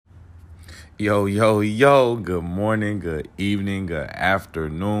Yo, yo, yo, good morning, good evening, good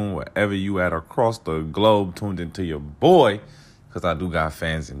afternoon, wherever you at across the globe tuned into your boy. Because I do got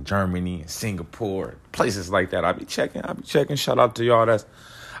fans in Germany and Singapore, places like that. I be checking. Shout out to y'all that's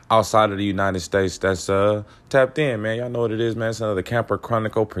outside of the United States that's tapped in, man. Y'all know what it is, man. It's another Camper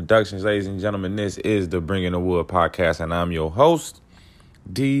Chronicle Productions. Ladies and gentlemen, this is the Bringing the Wood podcast, and I'm your host,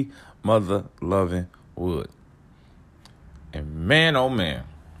 D Mother Loving Wood. And man, oh man,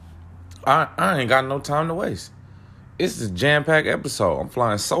 I ain't got no time to waste. It's a jam-packed episode. I'm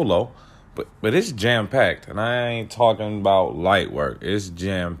flying solo, but it's jam-packed. And I ain't talking about light work. It's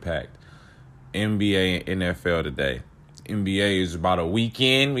jam-packed. NBA and NFL today. NBA is about a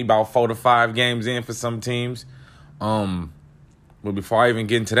weekend. We about 4 to 5 games in for some teams. But before I even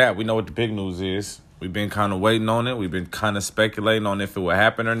get into that, we know what the big news is. We've been kind of waiting on it. We've been kind of speculating on if it would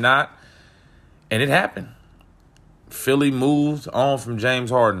happen or not. And it happened. Philly moved on from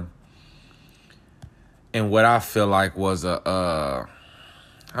James Harden. And what I feel like was upon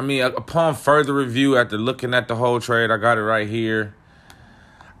further review, after looking at the whole trade, I got it right here.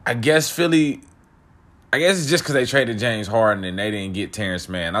 I guess it's just because they traded James Harden and they didn't get Terrence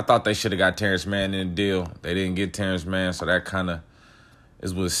Mann. I thought they should have got Terrence Mann in the deal. They didn't get Terrence Mann, so that kind of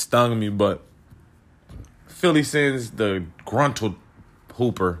is what stung me. But Philly sends the gruntled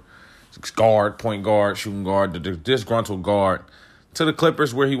hooper, point guard, shooting guard, the disgruntled guard to the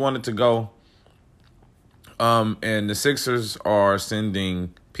Clippers where he wanted to go. And the Sixers are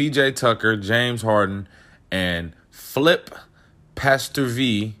sending P.J. Tucker, James Harden, and Flip Pastor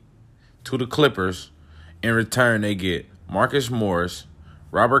V to the Clippers. In return, they get Marcus Morris,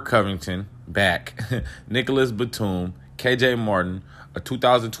 Robert Covington back, Nicholas Batum, K.J. Martin, a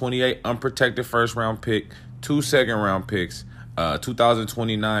 2028 unprotected first-round pick, 2 second-round picks,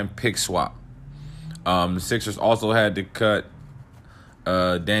 2029 pick swap. The Sixers also had to cut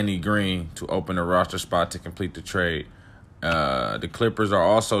Danny Green to open a roster spot to complete the trade. The Clippers are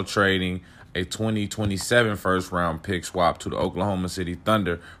also trading a 2027 first-round pick swap to the Oklahoma City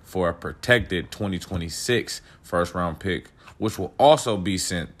Thunder for a protected 2026 first-round pick, which will also be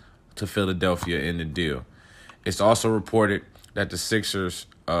sent to Philadelphia in the deal. It's also reported that the Sixers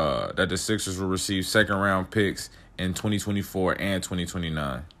will receive second-round picks in 2024 and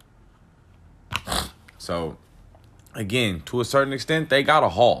 2029. So, again, to a certain extent, they got a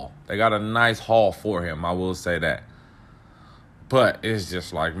haul. They got a nice haul for him, I will say that. But it's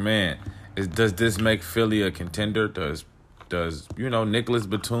just like, man, does this make Philly a contender? Does Nicholas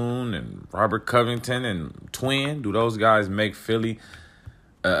Batum and Robert Covington and Twin, do those guys make Philly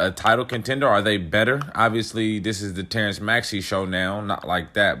a title contender? Are they better? Obviously, this is the Terrence Maxey show now, not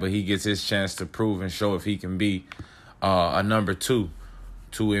like that, but he gets his chance to prove and show if he can be a number 2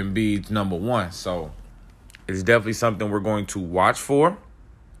 to Embiid's number 1. So it's definitely something we're going to watch for.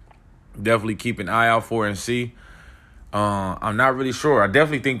 Definitely keep an eye out for and see. I'm not really sure. I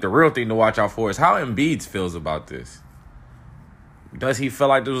definitely think the real thing to watch out for is how Embiid feels about this. Does he feel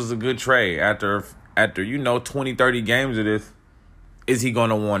like this was a good trade after 20, 30 games of this? Is he going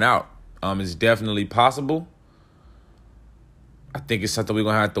to want out? It's definitely possible. I think it's something we're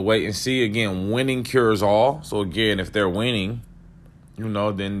going to have to wait and see. Again, winning cures all. So, again, if they're winning,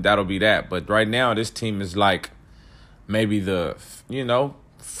 then that'll be that. But right now, this team is like maybe the,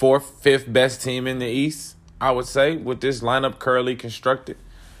 4th, 5th best team in the East, I would say, with this lineup currently constructed.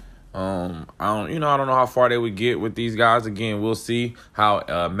 I don't know how far they would get with these guys. Again, we'll see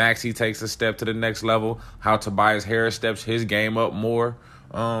how Maxey takes a step to the next level, how Tobias Harris steps his game up more,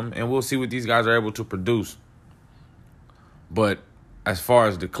 and we'll see what these guys are able to produce. But as far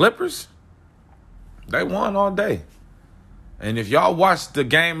as the Clippers, they won all day. And if y'all watched the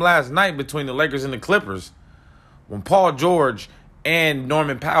game last night between the Lakers and the Clippers, when Paul George and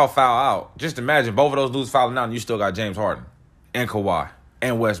Norman Powell foul out, just imagine both of those dudes fouling out and you still got James Harden and Kawhi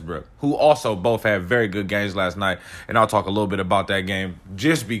and Westbrook, who also both had very good games last night. And I'll talk a little bit about that game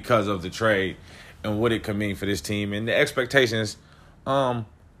just because of the trade and what it could mean for this team and the expectations for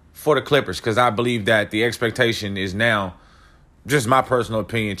the Clippers, because I believe that the expectation is now, just my personal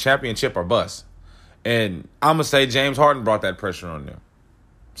opinion, championship or bust. And I'm going to say James Harden brought that pressure on them.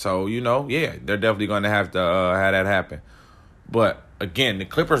 So, they're definitely going to have to have that happen. But, again, the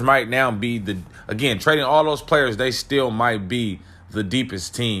Clippers might now be trading all those players, they still might be the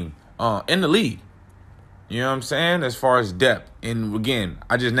deepest team in the league. You know what I'm saying? As far as depth. And, again,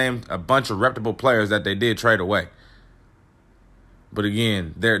 I just named a bunch of reputable players that they did trade away. But,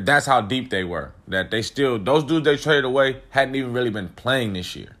 again, that's how deep they were. That those dudes they traded away hadn't even really been playing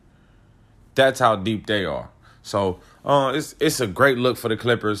this year. That's how deep they are. So, it's a great look for the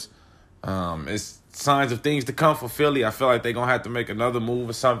Clippers. It's signs of things to come for Philly. I feel like they're going to have to make another move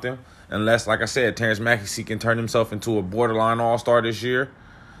or something. Unless, like I said, Terrence Maxey can turn himself into a borderline all-star this year.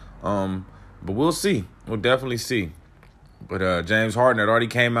 But we'll see. We'll definitely see. But James Harden had already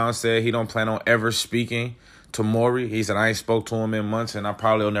came out and said he don't plan on ever speaking to Morey. He said, I ain't spoke to him in months, and I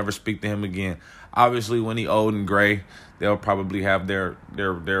probably will never speak to him again. Obviously, when he old and gray, they'll probably have their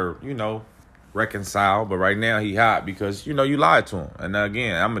reconcile. But right now, he hot because, you lied to him. And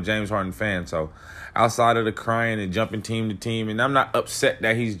again, I'm a James Harden fan, so outside of the crying and jumping team to team, and I'm not upset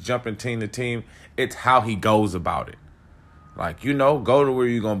that he's jumping team to team, it's how he goes about it. Like, go to where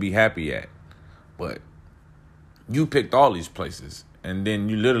you're going to be happy at. But you picked all these places, and then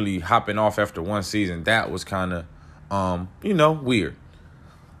you literally hopping off after one season. That was kind of, weird.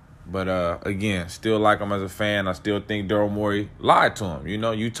 But, again, still like him as a fan. I still think Daryl Morey lied to him.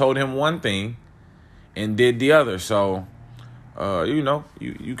 You told him one thing and did the other. So,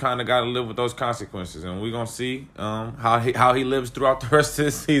 you kind of got to live with those consequences. And we're going to see how he lives throughout the rest of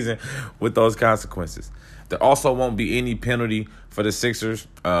the season with those consequences. There also won't be any penalty for the Sixers.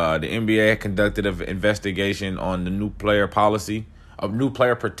 The NBA conducted an investigation on the new player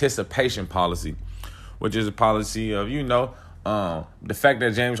participation policy, which is a policy of, the fact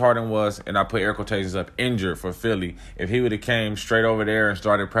that James Harden was, and I put air quotations up, injured for Philly. If he would have came straight over there and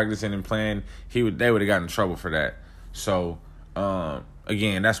started practicing and playing, they would have gotten in trouble for that. So,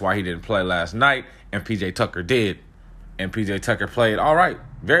 again, that's why he didn't play last night, and P.J. Tucker did. And P.J. Tucker played all right,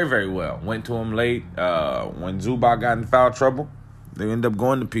 very, very well. Went to him late. When Zubac got in foul trouble, they ended up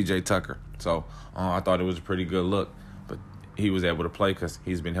going to P.J. Tucker. So I thought it was a pretty good look. But he was able to play because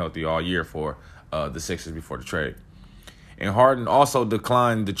he's been healthy all year for the Sixers before the trade. And Harden also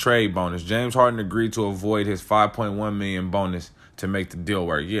declined the trade bonus. James Harden agreed to avoid his $5.1 million bonus to make the deal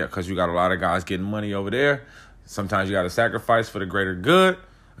work. Yeah, because you got a lot of guys getting money over there. Sometimes you got to sacrifice for the greater good.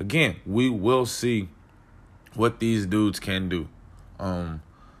 Again, we will see what these dudes can do.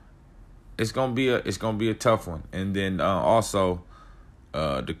 It's gonna be a tough one. And then also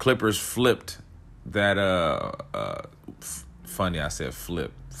the Clippers flipped that funny I said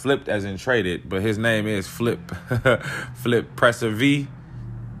flipped as in traded, but his name is Flip Petrovic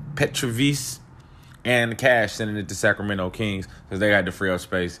and cash, sending it to Sacramento Kings because they had to free up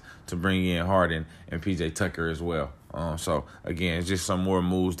space to bring in Harden and PJ Tucker as well. So again, it's just some more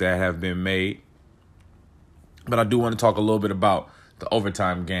moves that have been made. But I do want to talk a little bit about the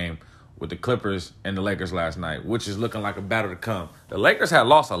overtime game with the Clippers and the Lakers last night, which is looking like a battle to come. The Lakers had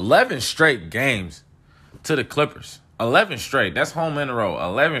lost 11 straight games to the Clippers. 11 straight. That's home in a row.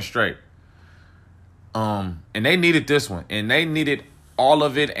 11 straight. And they needed this one. And they needed all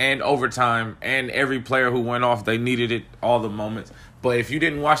of it and overtime and every player who went off. They needed it, all the moments. But if you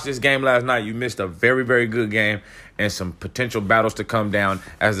didn't watch this game last night, you missed a very, very good game and some potential battles to come down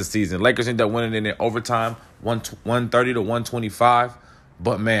as the season. Lakers ended up winning in overtime, 130 to 125.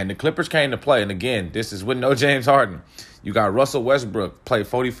 But, man, the Clippers came to play. And, again, this is with no James Harden. You got Russell Westbrook, played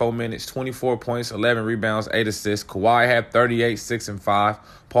 44 minutes, 24 points, 11 rebounds, 8 assists. Kawhi had 38, 6, and 5.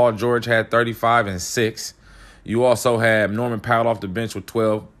 Paul George had 35 and 6. You also had Norman Powell off the bench with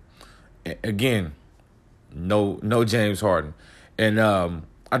 12. Again, no James Harden. And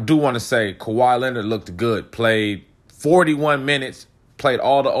I do want to say Kawhi Leonard looked good, played 41 minutes, played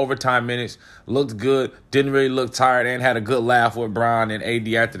all the overtime minutes, looked good, didn't really look tired, and had a good laugh with Bron and AD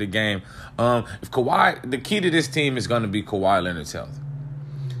after the game. The key to this team is going to be Kawhi Leonard's health.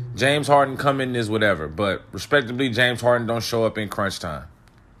 James Harden come in as whatever, but respectively, James Harden don't show up in crunch time.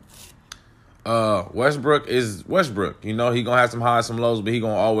 Westbrook is Westbrook. He going to have some highs, some lows, but he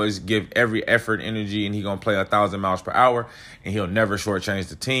going to always give every effort, energy, and he going to play 1,000 miles per hour, and he'll never shortchange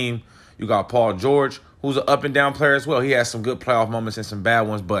the team. You got Paul George, who's an up-and-down player as well. He has some good playoff moments and some bad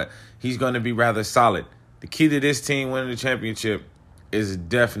ones, but he's going to be rather solid. The key to this team winning the championship is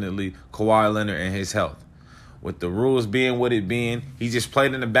definitely Kawhi Leonard and his health. With the rules being what it being, he just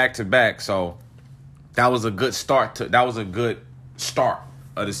played in the back-to-back, so that was a good start of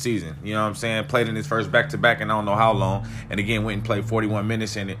the season. You know what I'm saying? Played in his first back-to-back in I don't know how long, and again went and played 41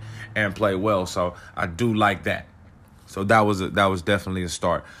 minutes in it and played well. So I do like that. So that was definitely a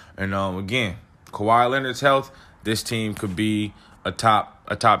start. And again, Kawhi Leonard's health, this team could be a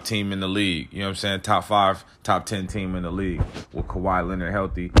top team in the league. You know what I'm saying? Top 5, top 10 team in the league with Kawhi Leonard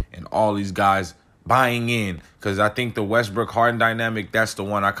healthy and all these guys buying in. Because I think the Westbrook-Harden dynamic, that's the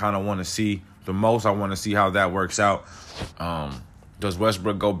one I kind of want to see the most. I want to see how that works out. Does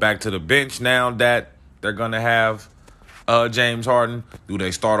Westbrook go back to the bench now that they're going to have James Harden? Do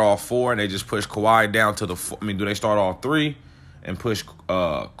they start all 4 and they just push Kawhi down to the 4? I mean, do they start all 3 and push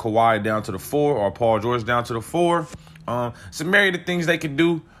Kawhi down to the 4 or Paul George down to the 4? It's a myriad of things they could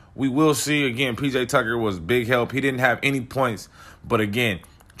do. we will see, again, P.J. Tucker was big help. He didn't have any points, but again,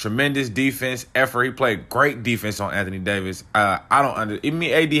 tremendous defense, effort. He played great defense on Anthony Davis. Even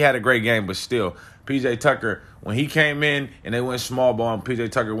AD had a great game, but still, P.J. Tucker, when he came in and they went small ball and P.J.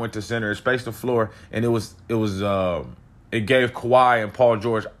 Tucker went to center, spaced the floor, and it gave Kawhi and Paul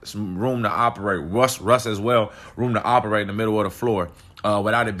George some room to operate. Russ as well, room to operate in the middle of the floor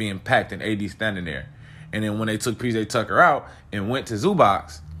without it being packed and AD standing there. And then when they took P.J. Tucker out and went to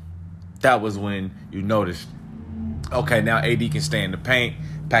Zubac, that was when you noticed, okay, now AD can stay in the paint,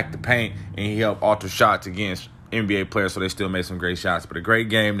 pack the paint, and he helped alter shots against NBA players, so they still made some great shots. But a great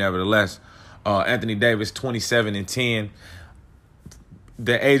game nevertheless. Anthony Davis, 27 and 10.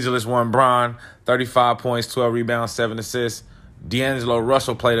 The ageless one, Bron, 35 points, 12 rebounds, 7 assists. D'Angelo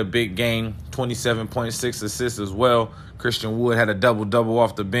Russell played a big game, 27.6 assists as well. Christian Wood had a double-double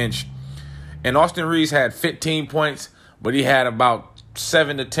off the bench. And Austin Reeves had 15 points, but he had about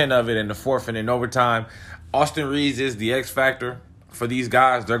 7 to 10 of it in the fourth and in overtime. Austin Reeves is the X factor for these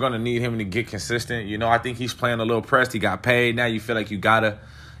guys. They're going to need him to get consistent. You know, I think he's playing a little pressed. He got paid. Now you feel like you gotta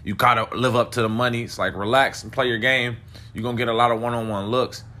live up to the money. It's like, relax and play your game. You're going to get a lot of one-on-one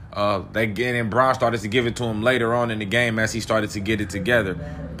looks. And Bron started to give it to him later on in the game as he started to get it together.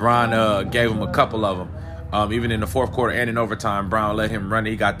 Bron gave him a couple of them. Even in the fourth quarter and in overtime, Bron let him run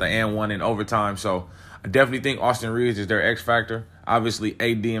it. He got the and one in overtime. So I definitely think Austin Reeves is their X factor. Obviously,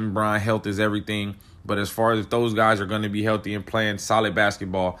 AD and Bron, health is everything. But as far as if those guys are going to be healthy and playing solid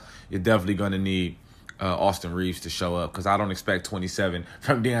basketball, you're definitely going to need Austin Reeves to show up, because I don't expect 27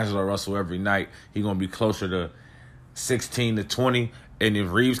 from D'Angelo Russell every night. He's going to be closer to 16 to 20. And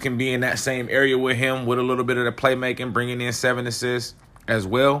if Reeves can be in that same area with him with a little bit of the playmaking, bringing in 7 assists as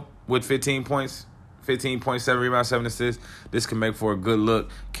well with 15 points, 15.7 rebounds, 7 assists, this can make for a good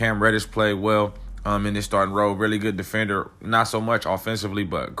look. Cam Reddish played well in this starting role. Really good defender. Not so much offensively,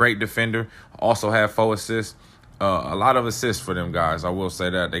 but great defender. Also had 4 assists. A lot of assists for them guys, I will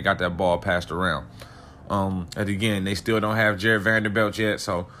say that. They got that ball passed around. And again, they still don't have Jared Vanderbilt yet,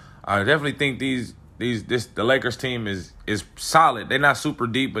 so I definitely think the Lakers team is solid. They're not super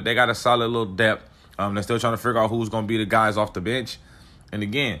deep, but they got a solid little depth. They're still trying to figure out who's going to be the guys off the bench. And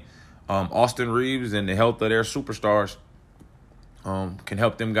again, Austin Reeves and the health of their superstars can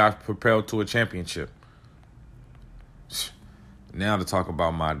help them guys propel to a championship. Now to talk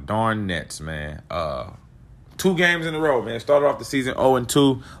about my darn Nets, man. 2 games in a row, man. Started off the season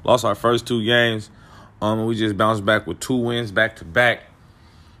 0-2, lost our first 2 games. We just bounced back with 2 wins back-to-back.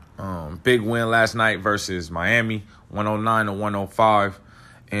 Big win last night versus Miami, 109-105.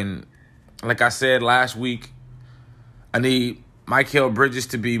 And like I said last week, I need Mikal Bridges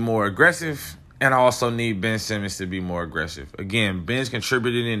to be more aggressive, and I also need Ben Simmons to be more aggressive. Again, Ben's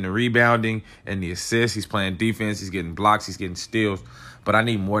contributed in the rebounding and the assists. He's playing defense. He's getting blocks. He's getting steals. But I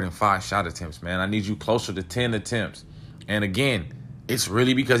need more than 5 shot attempts, man. I need you closer to 10 attempts. And again, it's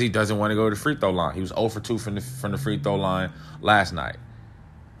really because he doesn't want to go to the free throw line. He was 0 for 2 from the free throw line last night.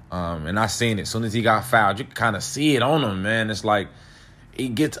 And I seen it. As soon as he got fouled, you can kind of see it on him, man. It's like he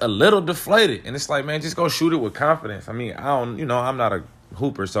gets a little deflated. And it's like, man, just go shoot it with confidence. I mean, I'm not a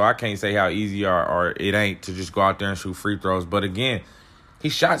hooper, so I can't say how easy or it ain't to just go out there and shoot free throws. But again, he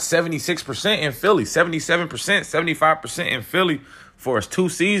shot 76% in Philly, 77%, 75% in Philly for his 2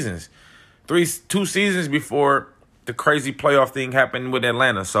 seasons. 2 seasons before the crazy playoff thing happened with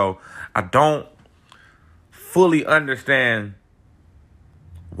Atlanta. So I don't fully understand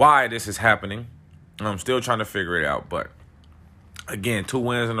why this is happening. I'm still trying to figure it out. But again, 2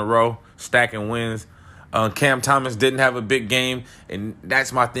 wins in a row, stacking wins. Cam Thomas didn't have a big game, and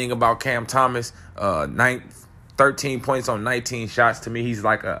that's my thing about Cam Thomas. 13 points on 19 shots. To me, he's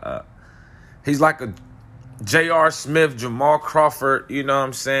like a J.R. Smith, Jamal Crawford, you know what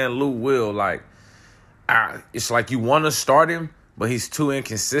I'm saying, Lou Will. Like, it's like you want to start him, but he's too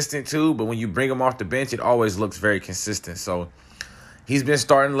inconsistent too. But when you bring him off the bench, it always looks very consistent. So he's been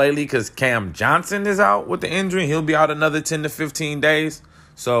starting lately because Cam Johnson is out with the injury. He'll be out another 10 to 15 days.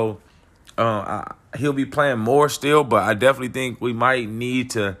 So he'll be playing more still, but I definitely think we might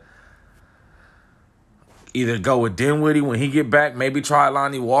need to either go with Dinwiddie when he get back, maybe try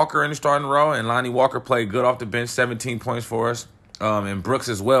Lonnie Walker in the starting role, and Lonnie Walker played good off the bench, 17 points for us. And Brooks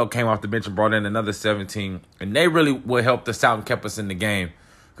as well came off the bench and brought in another 17. And they really would help us out and kept us in the game.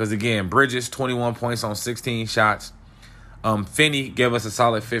 Because, again, Bridges, 21 points on 16 shots. Finney gave us a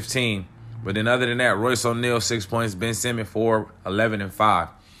solid 15. But then other than that, Royce O'Neal, 6 points. Ben Simmons, 4, 11, and 5.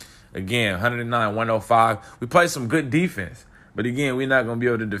 Again, 109, 105. We played some good defense. But, again, we're not going to be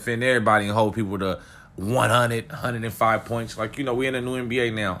able to defend everybody and hold people to 100, 105 points. Like, we in a new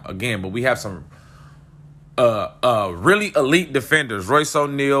NBA now. Again, but we have some really elite defenders. Royce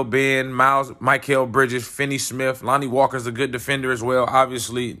O'Neal, Ben, Miles, Michael Bridges, Finney Smith. Lonnie Walker's a good defender as well.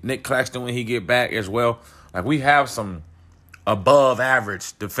 Obviously, Nick Claxton when he get back as well. Like, we have some above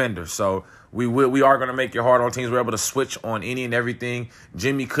average defenders. So we are going to make it hard on teams. We're able to switch on any and everything.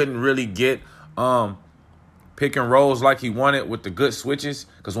 Jimmy couldn't really get pick and rolls like he wanted with the good switches,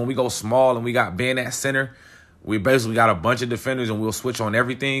 because when we go small and we got Ben at center, we basically got a bunch of defenders and we'll switch on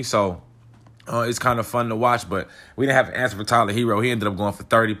everything. So it's kind of fun to watch, but we didn't have to answer for Tyler Hero. He ended up going for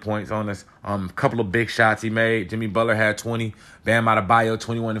 30 points on us. A couple of big shots he made. Jimmy Butler had 20. Bam Adebayo,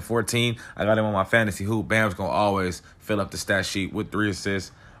 21 and 14. I got him on my fantasy hoop. Bam's going to always fill up the stat sheet with 3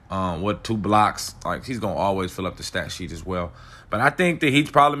 assists, with 2 blocks. Like, he's going to always fill up the stat sheet as well. But I think the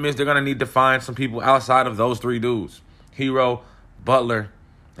Heat's problem is they're going to need to find some people outside of those 3 dudes. Hero, Butler,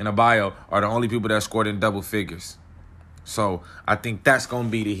 and Adebayo are the only people that scored in double figures. So I think that's going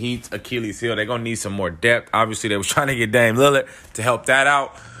to be the Heat's Achilles heel. They're going to need some more depth. Obviously, they was trying to get Dame Lillard to help that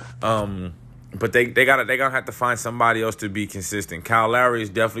out. But they're going to have to find somebody else to be consistent. Kyle Lowry is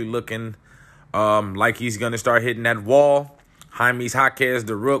definitely looking like he's going to start hitting that wall. Jaime Jaquez,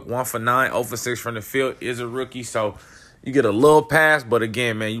 the rook, 1 for 9, 0 for 6 from the field, is a rookie. So you get a little pass. But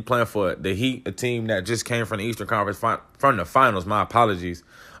again, man, you playing for the Heat, a team that just came from the Eastern Conference, from the finals. My apologies.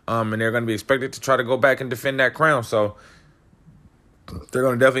 And they're going to be expected to try to go back and defend that crown. So they're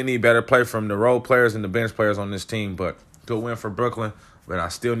going to definitely need better play from the role players and the bench players on this team. But good win for Brooklyn. But I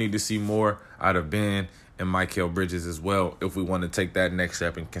still need to see more out of Ben and Mikal Bridges as well if we want to take that next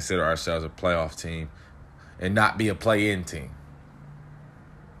step and consider ourselves a playoff team and not be a play-in team.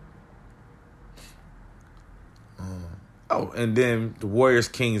 And then the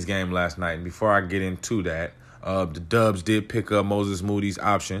Warriors-Kings game last night. And before I get into that, the Dubs did pick up Moses Moody's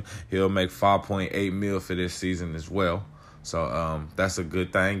option. He'll make $5.8 million for this season as well. So that's a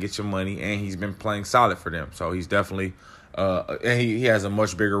good thing. Get your money. And he's been playing solid for them. So he's definitely and he has a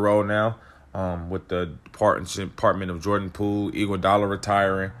much bigger role now with the department of Jordan Poole, Iguodala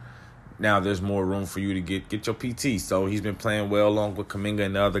retiring. Now there's more room for you to get your PT. So he's been playing well along with Kuminga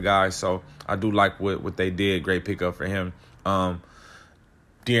and the other guys. So I do like what they did. Great pickup for him.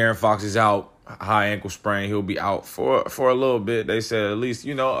 De'Aaron Fox is out. High ankle sprain. He'll be out for a little bit. They said at least,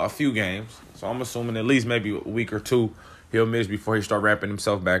 a few games. So I'm assuming at least maybe a week or 2 he'll miss before he start wrapping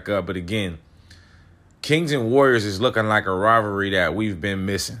himself back up. But again, Kings and Warriors is looking like a rivalry that we've been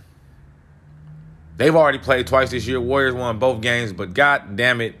missing. They've already played twice this year. Warriors won both games, but god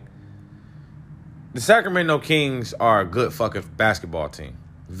damn it, the Sacramento Kings are a good fucking basketball team.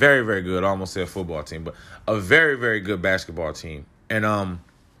 Very, very good. I almost said football team, but a very, very good basketball team. And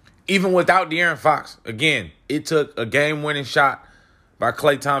even without De'Aaron Fox, again, it took a game-winning shot by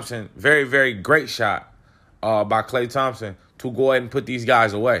Klay Thompson, very, very great shot by Klay Thompson to go ahead and put these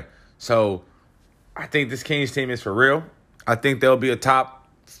guys away. So I think this Kings team is for real. I think they'll be a top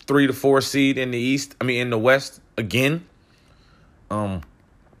 3 to 4 seed in the West again.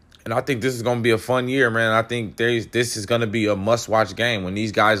 And I think this is going to be a fun year, man. I think this is going to be a must-watch game. When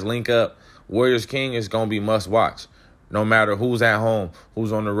these guys link up, Warriors-King is going to be must-watch. No matter who's at home,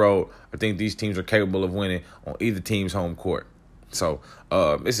 who's on the road, I think these teams are capable of winning on either team's home court. So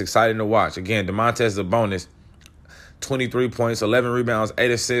it's exciting to watch. Again, Domantas Sabonis, 23 points, 11 rebounds,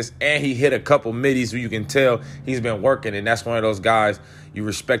 8 assists, and he hit a couple middies where you can tell he's been working, and that's one of those guys you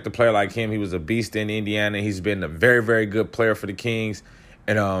respect a player like him. He was a beast in Indiana. He's been a very, very good player for the Kings.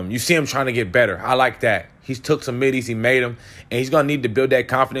 And you see him trying to get better. I like that. He's took some middies, he made them, and he's going to need to build that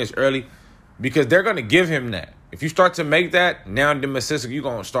confidence early because they're going to give him that. If you start to make that, now in the assists, you're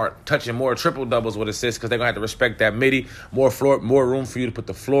going to start touching more triple-doubles with assists because they're going to have to respect that midi, more room for you to put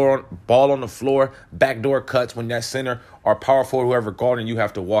the ball on the floor, backdoor cuts when that center or power forward, whoever guarding, you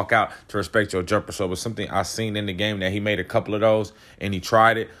have to walk out to respect your jumper. So it was something I seen in the game that he made a couple of those, and he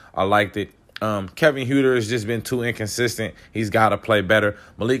tried it. I liked it. Kevin Huerter has just been too inconsistent. He's got to play better.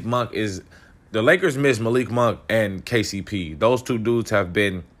 Malik Monk is – the Lakers miss Malik Monk and KCP. Those 2 dudes have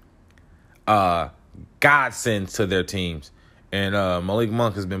been godsends to their teams. And Malik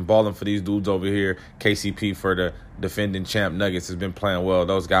Monk has been balling for these dudes over here. KCP for the defending champ Nuggets has been playing well.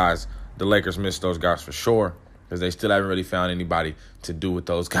 Those guys, the Lakers miss those guys for sure because they still haven't really found anybody to do what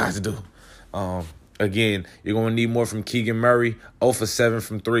those guys do. Again, you're going to need more from Keegan Murray. 0 for 7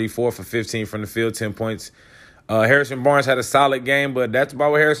 from 3, 4 for 15 from the field, 10 points. Harrison Barnes had a solid game, but that's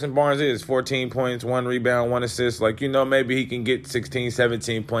about what Harrison Barnes is. 14 points, 1 rebound, 1 assist. Maybe he can get 16,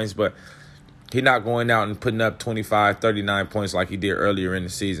 17 points, but he's not going out and putting up 25, 39 points like he did earlier in the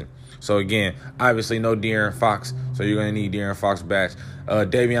season. So, again, obviously no De'Aaron Fox, so you're going to need De'Aaron Fox back.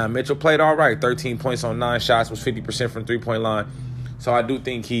 Davion Mitchell played all right. 13 points on 9 shots, was 50% from three-point line. So I do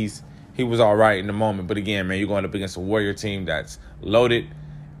think he's he was all right in the moment. But again, man, you're going up against a Warrior team that's loaded.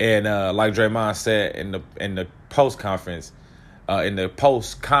 And like Draymond said in the post conference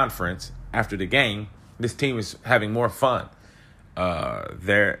after the game, this team is having more fun.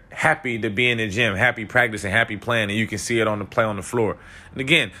 They're happy to be in the gym, happy practicing, happy playing, and you can see it on the play on the floor. And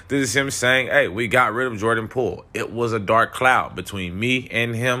again, this is him saying, hey, we got rid of Jordan Poole. It was a dark cloud between me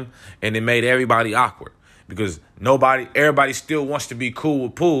and him, and it made everybody awkward because everybody still wants to be cool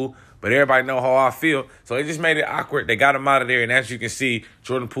with Poole, but everybody know how I feel. So it just made it awkward. They got him out of there, and as you can see,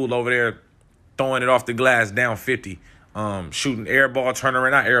 Jordan Poole over there throwing it off the glass down 50, shooting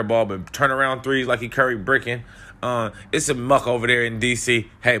turnaround threes like he Curry bricking. It's a muck over there in D.C.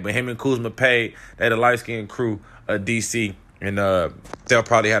 Hey, but him and Kuzma paid. They the light-skinned crew of D.C., and they'll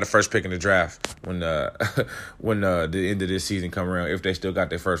probably have the first pick in the draft when the end of this season come around, if they still got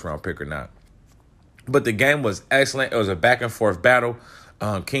their first-round pick or not. But the game was excellent. It was a back-and-forth battle.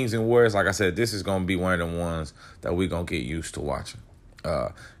 Kings and Warriors, like I said, this is going to be one of the ones that we're going to get used to watching.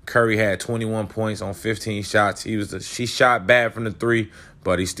 Curry had 21 points on 15 shots. She shot bad from the three,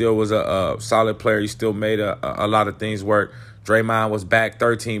 but he still was a solid player. He still made a lot of things work. Draymond was back,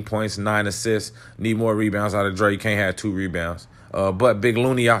 13 points, 9 assists. Need more rebounds out of Dre. You can't have 2 rebounds. But Big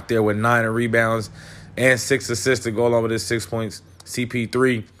Looney out there with 9 rebounds and 6 assists to go along with his 6 points.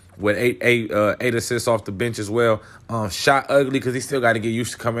 CP3 with eight assists off the bench as well. Shot ugly because he still got to get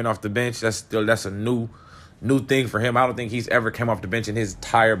used to coming off the bench. That's a new thing for him. I don't think he's ever came off the bench in his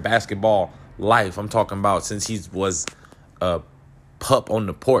entire basketball life. I'm talking about since he was a pup on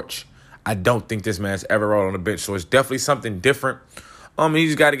the porch. I don't think this man's ever rolled on the bench, so it's definitely something different. He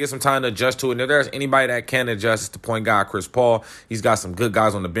just got to get some time to adjust to it. And if there's anybody that can adjust, it's the point guard, Chris Paul. He's got some good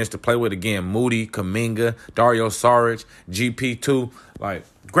guys on the bench to play with. Again, Moody, Kuminga, Dario Saric, GP2. Like,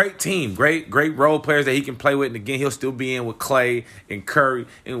 great team, great role players that he can play with. And again, he'll still be in with Clay and Curry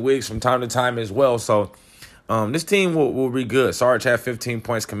and Wiggs from time to time as well. So this team will be good. Saric had 15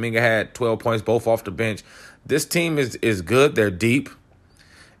 points. Kuminga had 12 points, both off the bench. This team is good. They're deep.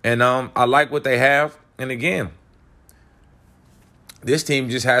 And I like what they have. And again, this team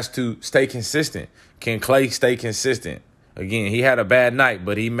just has to stay consistent. Can Clay stay consistent? Again, he had a bad night,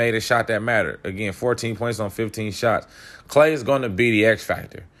 but he made a shot that mattered. Again, 14 points on 15 shots. Clay is going to be the X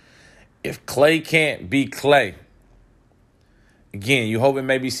factor. If Clay can't be Clay, again, you hoping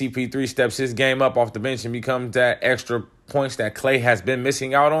maybe CP3 steps his game up off the bench and becomes that extra points that Clay has been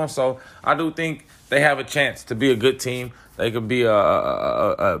missing out on. So I do think they have a chance to be a good team. They could be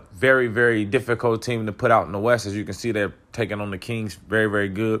a very, very difficult team to put out in the West. As you can see, they're taking on the Kings. Very, very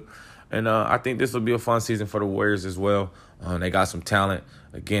good. And I think this will be a fun season for the Warriors as well. They got some talent.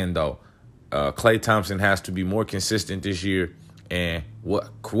 Again, though, Klay Thompson has to be more consistent this year. And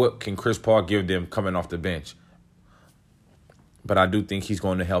what can Chris Paul give them coming off the bench? But I do think he's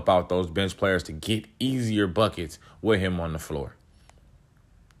going to help out those bench players to get easier buckets with him on the floor.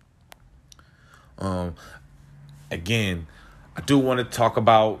 Again, I do want to talk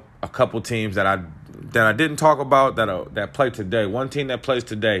about a couple teams that I didn't talk about that play today. One team that plays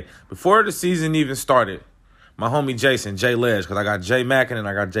today. Before the season even started, my homie Jason, Jay Ledge, because I got Jay Mackin and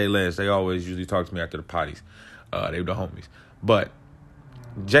I got Jay Ledge. They always usually talk to me after the potties. They were the homies. But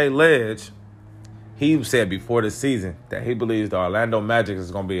Jay Ledge, he said before the season that he believes the Orlando Magic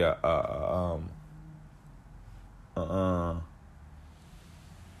is going to be a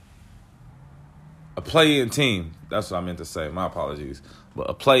play-in team. That's what I meant to say. My apologies. But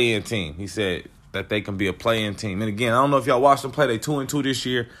a play-in team. He said that they can be a play-in team. And again, I don't know if y'all watched them play. They 2-2 this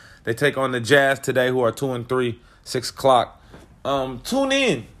year. They take on the Jazz today, who are 2-3, 6 o'clock. Tune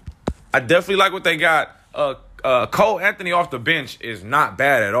in. I definitely like what they got. Cole Anthony off the bench is not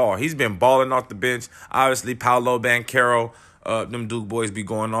bad at all. He's been balling off the bench. Obviously, Paolo Banchero, them Duke boys be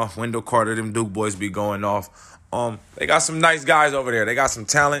going off. Wendell Carter, them Duke boys be going off. They got some nice guys over there. They got some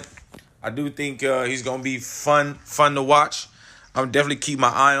talent. I do think he's going to be fun to watch. I'm definitely keep my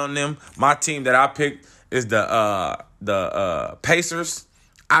eye on them. My team that I picked is the Pacers.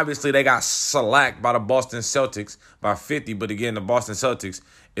 Obviously, they got shellacked by the Boston Celtics by 50. But again, the Boston Celtics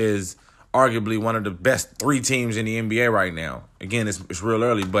is arguably one of the best 3 teams in the NBA right now. Again, it's real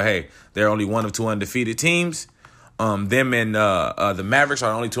early, but hey, they're only one of 2 undefeated teams. Them and the Mavericks are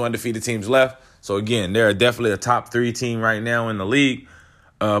the only 2 undefeated teams left. So again, they're definitely a top 3 team right now in the league.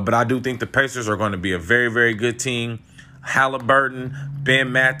 But I do think the Pacers are going to be a very, very good team. Halliburton,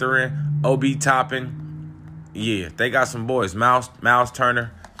 Ben Mathurin, Obi Toppin. Yeah, they got some boys. Miles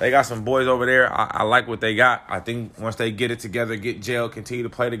Turner. They got some boys over there. I like what they got. I think once they get it together, get gel, continue to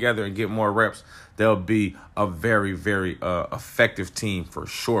play together, and get more reps, they'll be a very, very effective team for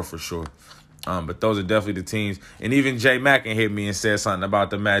sure. But those are definitely the teams. And even Jay Mackin hit me and said something about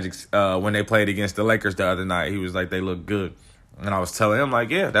the Magic when they played against the Lakers the other night. He was like, they look good. And I was telling him, like,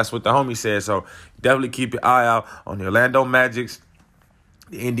 yeah, that's what the homie said. So definitely keep your eye out on the Orlando Magics,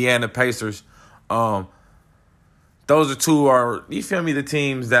 the Indiana Pacers. Those are two you feel me, the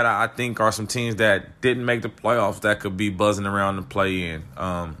teams that I think are some teams that didn't make the playoffs that could be buzzing around to play in.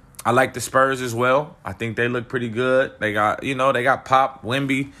 I like the Spurs as well. I think they look pretty good. They got Pop.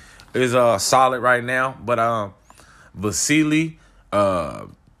 Wemby is solid right now. But Vasily,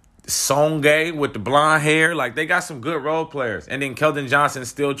 Songae with the blonde hair, like they got some good role players. And then Keldon Johnson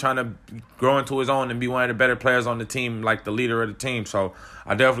still trying to grow into his own and be one of the better players on the team, like the leader of the team. So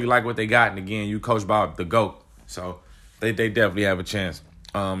I definitely like what they got. And again, you coached by the GOAT. So they definitely have a chance.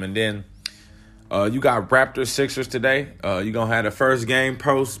 And then you got Raptors Sixers today. You're gonna have the first game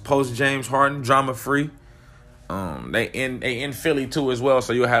post James Harden, drama free. They in Philly too as well,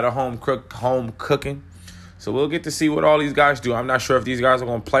 so you'll have a home cooking. So we'll get to see what all these guys do. I'm not sure if these guys are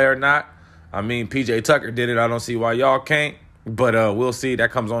gonna play or not. I mean, PJ Tucker did it. I don't see why y'all can't. But we'll see.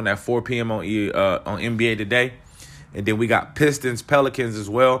 That comes on at 4 p.m. on NBA Today. And then we got Pistons, Pelicans as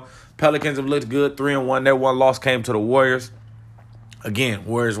well. Pelicans have looked good, 3-1. Their one loss came to the Warriors. Again,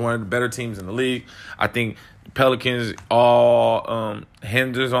 Warriors one of the better teams in the league. I think the Pelicans all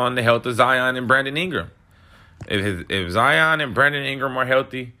hinders on the health of Zion and Brandon Ingram. If Zion and Brandon Ingram are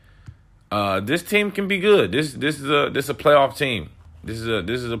healthy, this team can be good. This is a playoff team. This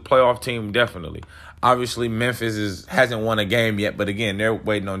is a playoff team definitely. Obviously, Memphis hasn't won a game yet, but again, they're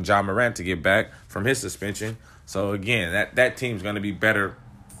waiting on Ja Morant to get back from his suspension. So again, that team's going to be better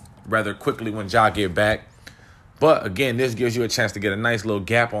rather quickly when Ja get back. But again, this gives you a chance to get a nice little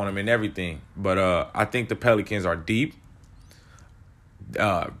gap on them and everything. But I think the Pelicans are deep,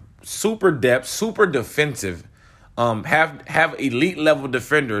 super depth, super defensive. Have elite level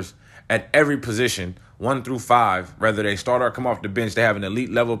defenders at every position, 1 through 5. Whether they start or come off the bench, they have an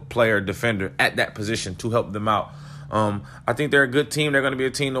elite level player defender at that position to help them out. I think they're a good team. They're going to be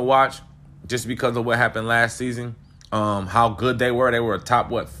a team to watch just because of what happened last season. How good they were. They were a top,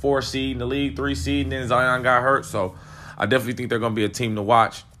 4 seed in the league, 3 seed, and then Zion got hurt. So I definitely think they're going to be a team to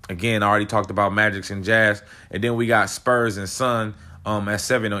watch. Again, I already talked about Magic and Jazz. And then we got Spurs and Sun at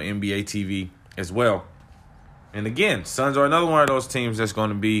 7 on NBA TV as well. And again, Suns are another one of those teams that's going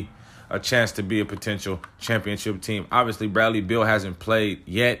to be a chance to be a potential championship team. Obviously, Bradley Beal hasn't played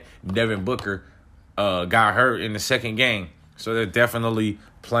yet. Devin Booker got hurt in the second game. So they're definitely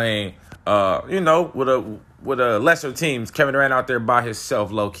playing, with a lesser teams. Kevin Durant out there by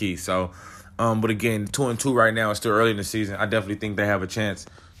himself, low key. So, but again, 2-2 right now. It's still early in the season. I definitely think they have a chance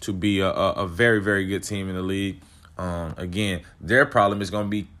to be a very, very good team in the league. Again, their problem is going to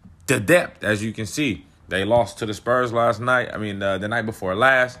be the depth, as you can see. They lost to the Spurs last night. The night before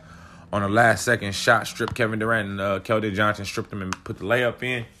last. On a last-second shot, stripped Kevin Durant and Keldon Johnson stripped him and put the layup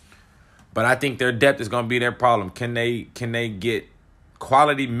in. But I think their depth is going to be their problem. Can they get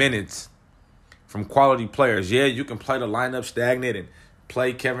quality minutes from quality players? Yeah, you can play the lineup stagnant and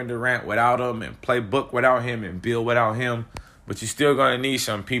play Kevin Durant without him and play Book without him and Beal without him. But you're still going to need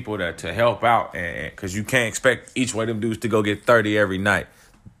some people to help out, because you can't expect each one of them dudes to go get 30 every night.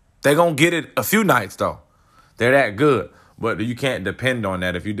 They're going to get it a few nights, though. They're that good. But you can't depend on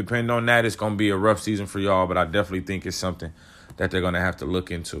that. If you depend on that, it's going to be a rough season for y'all. But I definitely think it's something that they're going to have to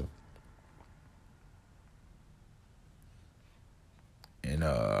look into. And,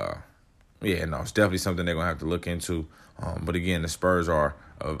 it's definitely something they're going to have to look into. But, again, the Spurs are,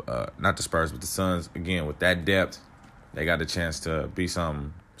 not the Spurs, but the Suns, again, with that depth, they got a chance to be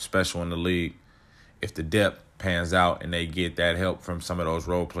something special in the league. If the depth pans out and they get that help from some of those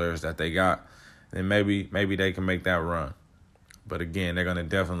role players that they got, then maybe they can make that run. But, again, they're going to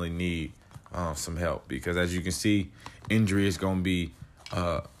definitely need some help because, as you can see, injury is going to be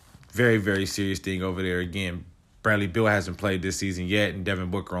a very, very serious thing over there. Again, Bradley Beal hasn't played this season yet, and Devin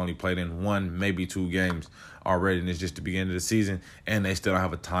Booker only played in 1, maybe 2 games already, and it's just the beginning of the season, and they still don't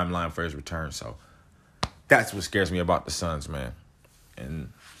have a timeline for his return. So that's what scares me about the Suns, man.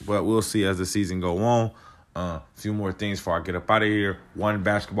 But we'll see as the season go on. A few more things before I get up out of here. 1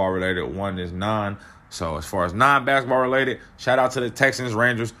 basketball related, 1 is non. So as far as non-basketball related, shout out to the Texans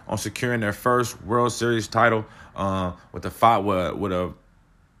Rangers on securing their first World Series title with a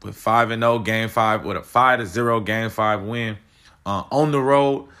 5-0 Game 5 with a 5-0 Game 5 win on the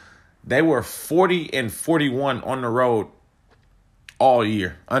road. They were 40-41 on the road all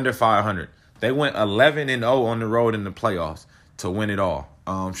year, under 500. They went 11-0 on the road in the playoffs to win it all.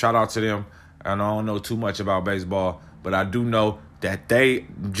 Shout out to them. And I don't know too much about baseball, but I do know that they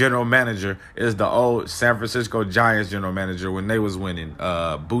general manager is the old San Francisco Giants general manager when they was winning.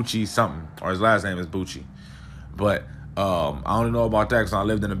 Bucci something, or his last name is Bucci. But I only know about that because when I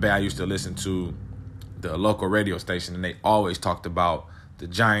lived in the Bay, I used to listen to the local radio station, and they always talked about the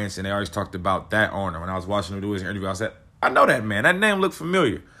Giants, and they always talked about that owner. When I was watching him do his interview, I said, I know that man. That name looked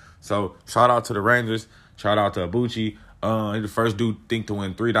familiar. So shout out to the Rangers. Shout out to Bucci. He's the first dude think to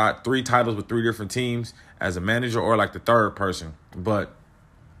win three titles with 3 different teams as a manager, or like the third person. But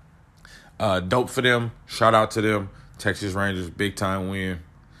dope for them. Shout out to them. Texas Rangers, big time win.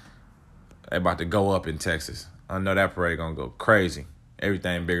 They about to go up in Texas. I know that parade gonna go crazy.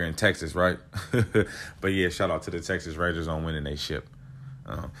 Everything bigger in Texas, right? But yeah, shout out to the Texas Rangers on winning their ship.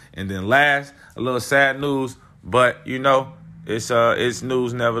 And then last, a little sad news, but you know, it's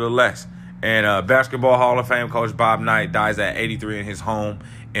news nevertheless. And Basketball Hall of Fame coach Bob Knight dies at 83 in his home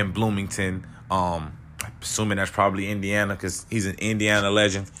in Bloomington. Assuming that's probably Indiana because he's an Indiana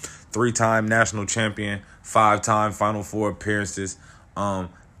legend. 3-time national champion, 5-time Final Four appearances.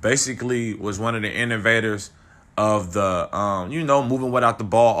 Basically was one of the innovators of the, moving without the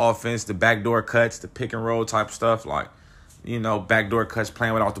ball offense, the backdoor cuts, the pick and roll type stuff. Like, backdoor cuts,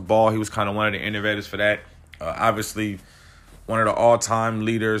 playing without the ball. He was kind of one of the innovators for that. Obviously, one of the all-time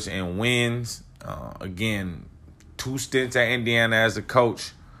leaders in wins. Again, 2 stints at Indiana as a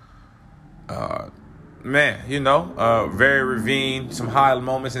coach. Very revered. Some high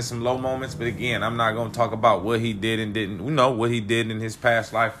moments and some low moments. But again, I'm not going to talk about what he did and didn't. We know what he did in his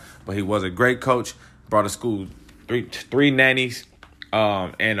past life. But he was a great coach. Brought a school, three nannies,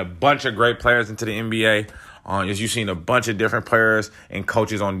 and a bunch of great players into the NBA. As you've seen a bunch of different players and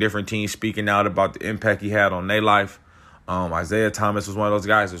coaches on different teams speaking out about the impact he had on their life. Isaiah Thomas was one of those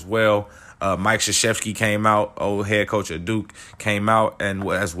guys as well. Mike Krzyzewski came out, old head coach at Duke, came out and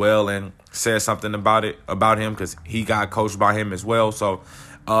as well and said something about him because he got coached by him as well. So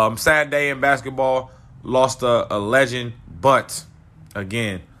sad day in basketball, lost a legend, but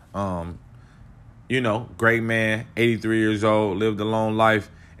again, great man, 83 years old, lived a long life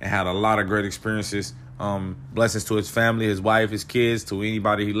and had a lot of great experiences. Blessings to his family, his wife, his kids, to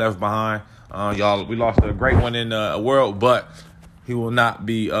anybody he left behind. We lost a great one in the world, but he will not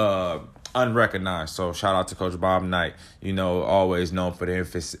be unrecognized. So shout out to Coach Bob Knight, always known for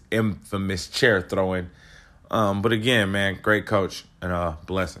the infamous chair throwing. But again, man, great coach and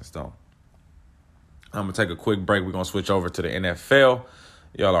blessings, though. I'm going to take a quick break. We're going to switch over to the NFL.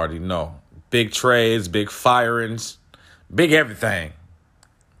 Y'all already know. Big trades, big firings, big everything.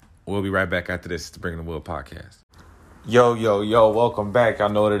 We'll be right back after this. It's the Bringing the Wood podcast. Yo, welcome back. I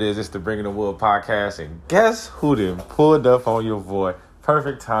know what it is. It's the Bringing the Wood podcast. And guess who then pulled up on your boy?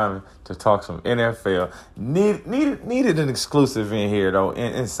 Perfect time to talk some NFL. Needed an exclusive in here, though,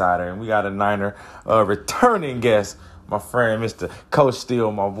 insider. And we got a Niner returning guest, my friend, Mr. Coach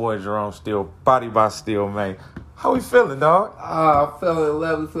Steele, my boy Jerome Steele, Body by Steele, man. How we feeling, dog? Feeling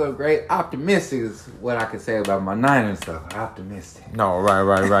lovely, feeling great. Optimistic is what I can say about my Niners stuff. Optimistic. No,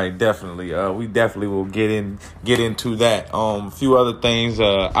 right. Definitely. We definitely will get into that. A few other things.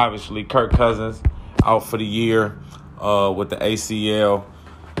 Obviously, Kirk Cousins out for the year with the ACL.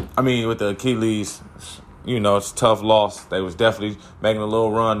 With the Achilles. It's a tough loss. They was definitely making a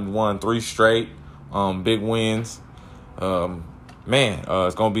little run, won 3 straight, big wins.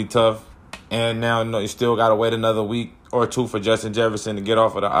 It's gonna be tough. And now you still got to wait another week or 2 for Justin Jefferson to get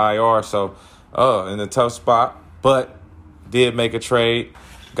off of the IR. So, in a tough spot. But did make a trade.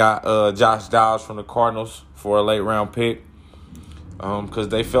 Got Josh Dobbs from the Cardinals for a late-round pick. Because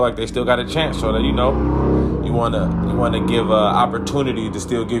they feel like they still got a chance. So, that, you want to give an opportunity to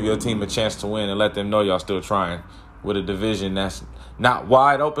still give your team a chance to win and let them know y'all still trying with a division that's not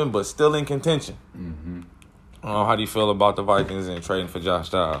wide open but still in contention. Mm-hmm. How do you feel about the Vikings and trading for Josh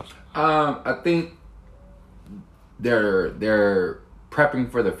Dobbs? I think they're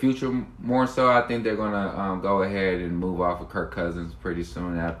prepping for the future more so. I think they're gonna go ahead and move off of Kirk Cousins pretty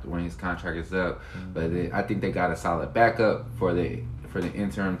soon after when his contract is up. Mm-hmm. But I think they got a solid backup for the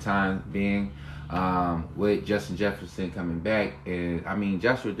interim time being. With Justin Jefferson coming back, and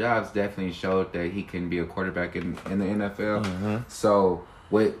Joshua Dobbs definitely showed that he can be a quarterback in the NFL. Mm-hmm. So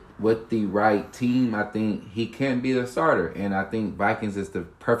with the right team, I think he can be the starter. And I think Vikings is the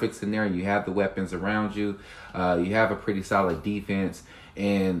perfect scenario. You have the weapons around you. You have a pretty solid defense.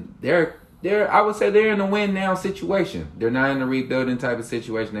 And I would say they're in a win now situation. They're not in a rebuilding type of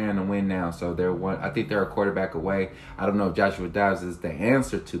situation. They're in a win now. So I think they're a quarterback away. I don't know if Joshua Dobbs is the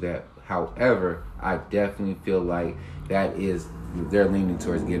answer to that. However, I definitely feel like they're leaning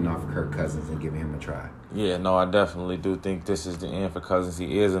towards getting off of Kirk Cousins and giving him a try. Yeah, no, I definitely do think this is the end for Cousins.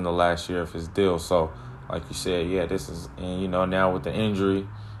 He is in the last year of his deal, so like you said, yeah, this is, and now with the injury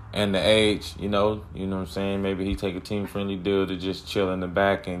and the age, you know what I'm saying? Maybe he take a team-friendly deal to just chill in the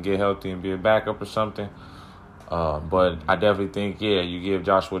back and get healthy and be a backup or something. But I definitely think, you give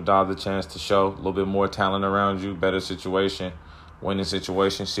Joshua Dobbs a chance to show a little bit more talent around you, better situation, winning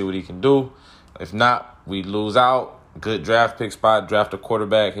situation, see what he can do. If not, we lose out. Good draft pick spot, draft a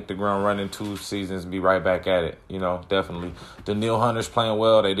quarterback, hit the ground running 2 seasons, be right back at it. Definitely. Danielle Hunter's playing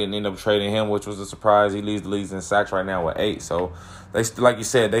well. They didn't end up trading him, which was a surprise. He leads the league in sacks right now with 8. So, they like you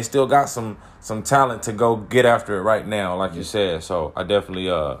said, they still got some talent to go get after it right now, like you said. So, I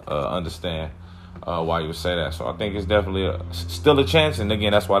definitely understand why you would say that. So, I think it's definitely still a chance. And,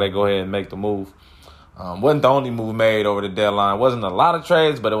 again, that's why they go ahead and make the move. Wasn't the only move made over the deadline. Wasn't a lot of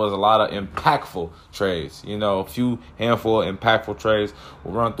trades, but it was a lot of impactful trades. A few handful of impactful trades.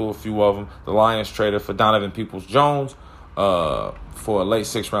 We'll run through a few of them. The Lions traded for Donovan Peoples-Jones for a late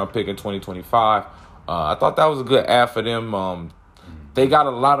 6th-round pick in 2025. I thought that was a good ad for them. They got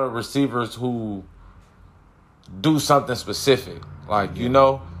a lot of receivers who do something specific. Like,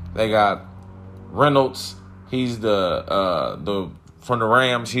 they got Reynolds. He's the from the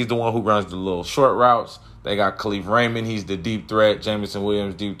Rams, he's the one who runs the little short routes. They got Khalif Raymond, he's the deep threat. Jameson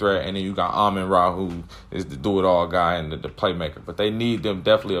Williams, deep threat. And then you got Amon-Ra, who is the do-it-all guy and the playmaker. But they need them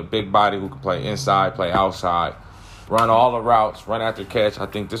definitely a big body who can play inside, play outside, run all the routes, run after catch. I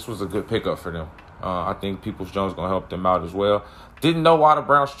think this was a good pickup for them. I think Peoples-Jones is going to help them out as well. Didn't know why the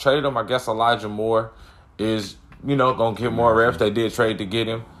Browns traded him. I guess Elijah Moore is, going to get more reps. They did trade to get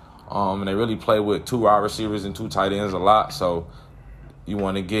him. And they really play with 2 wide receivers and 2 tight ends a lot. So, you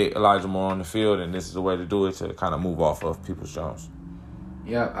want to get Elijah Moore on the field, and this is the way to do it to kind of move off of Peoples-Jones.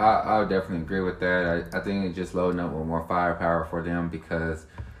 Yeah, I would definitely agree with that. I think it's just loading up with more firepower for them because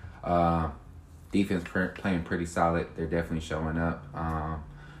defense playing pretty solid. They're definitely showing up.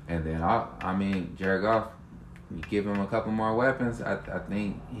 And then, Jared Goff, you give him a couple more weapons, I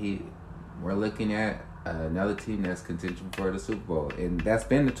think we're looking at another team that's contention for the Super Bowl. And that's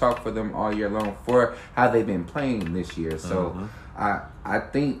been the talk for them all year long for how they've been playing this year. So I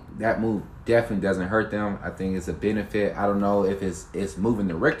think that move definitely doesn't hurt them. I think it's a benefit. I don't know if it's moving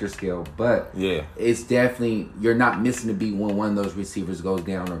the Richter scale, but it's definitely, you're not missing a beat when one of those receivers goes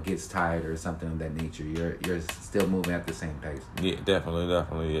down or gets tired or something of that nature. You're still moving at the same pace. Yeah,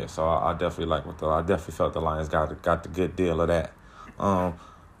 definitely, yeah. So I definitely I definitely felt the Lions got the good deal of that.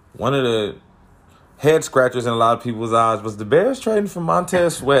 One of the head scratchers in a lot of people's eyes was the Bears trading for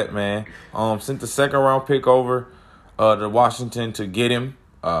Montez Sweat, man. Sent the 2nd-round pick over to Washington to get him.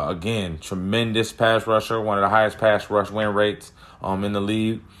 Again, tremendous pass rusher, one of the highest pass rush win rates in the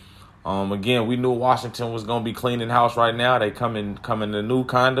league. Again, we knew Washington was going to be cleaning house right now. They coming to new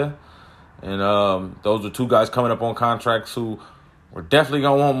kinda. And those are 2 guys coming up on contracts who were definitely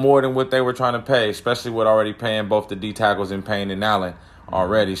going to want more than what they were trying to pay, especially with already paying both the D tackles and Payne and Allen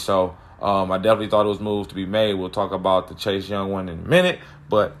already. So I definitely thought it was moves to be made. We'll talk about the Chase Young one in a minute.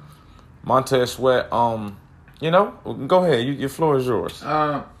 But Montez Sweat, go ahead. Your floor is yours.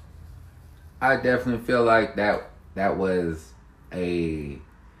 I definitely feel like that was a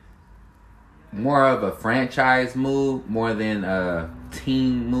more of a franchise move more than a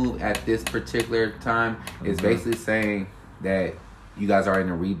team move at this particular time. It's basically saying that you guys are in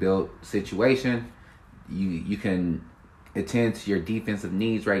a rebuild situation. You can attend to your defensive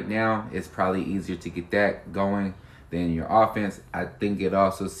needs right now. It's probably easier to get that going than your offense. I think it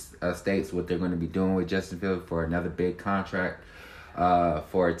also states what they're going to be doing with Justin Fields for another big contract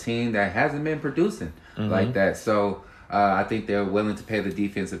for a team that hasn't been producing like that. So I think they're willing to pay the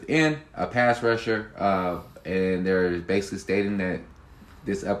defensive end, a pass rusher, and they're basically stating that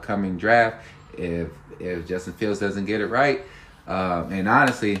this upcoming draft, if Justin Fields doesn't get it right, and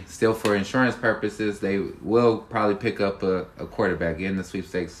honestly, still for insurance purposes, they will probably pick up a quarterback in the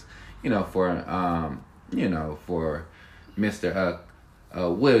sweepstakes, for Mr.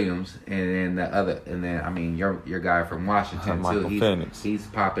 Williams, and then your guy from Washington too. He's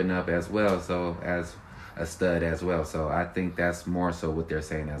popping up as well, so as a stud as well. So I think that's more so what they're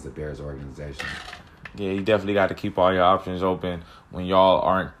saying as a Bears organization. Yeah, you definitely got to keep all your options open when y'all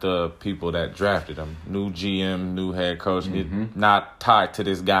aren't the people that drafted him. New GM, new head coach, not tied to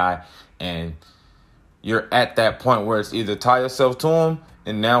this guy. And you're at that point where it's either tie yourself to him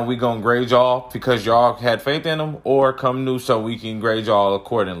and now we going to grade y'all because y'all had faith in him, or come new so we can grade y'all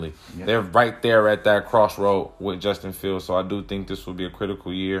accordingly. Yep. They're right there at that crossroad with Justin Fields. So I do think this will be a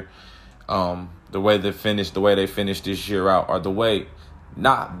critical year. The way they finished this year out, or the way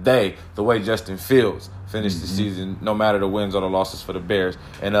Justin Fields finished the season, no matter the wins or the losses for the Bears.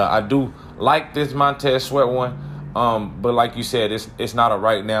 And I do like this Montez Sweat one. But like you said, it's not a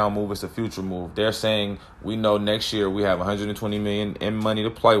right now move, it's a future move. They're saying we know next year we have 120 million in money to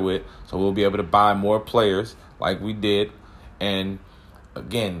play with, so we'll be able to buy more players like we did. And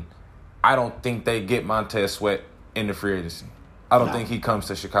again, I don't think they get Montez Sweat in the free agency. I don't think he comes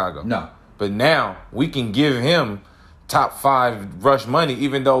to Chicago. No. But now we can give him top 5 rush money,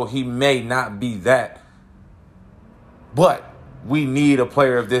 even though he may not be that. But we need a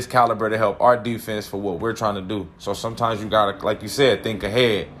player of this caliber to help our defense for what we're trying to do. So sometimes you got to, like you said, think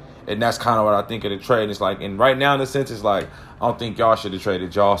ahead. And that's kind of what I think of the trade. It's like, and right now in the sense, it's like, I don't think y'all should have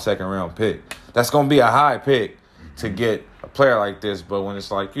traded y'all second-round pick. That's going to be a high pick to get a player like this. But when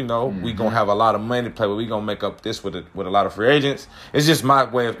it's like, we going to have a lot of money to play with, we going to make up this with a lot of free agents. It's just my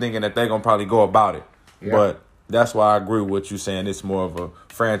way of thinking that they're going to probably go about it. Yeah. But that's why I agree with what you're saying. It's more of a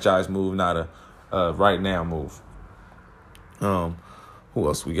franchise move, not a right-now move. Who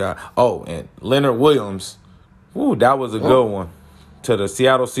else we got? Oh, and Leonard Williams. Ooh, that was a good one. To the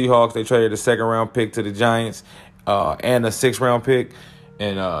Seattle Seahawks, they traded a second-round pick to the Giants and a 6th-round pick.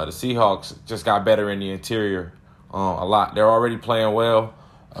 And the Seahawks just got better in the interior a lot. They're already playing well.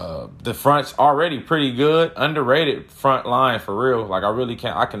 The front's already pretty good. Underrated front line for real. Like,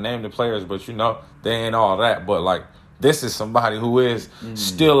 I can name the players, but they ain't all that. But, like, this is somebody who is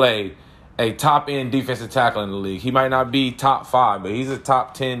still a top-end defensive tackle in the league. He might not be top 5, but he's a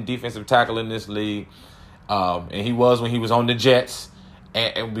top 10 defensive tackle in this league. And he was when he was on the Jets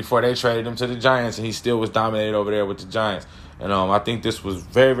and before they traded him to the Giants, and he still was dominated over there with the Giants. And I think this was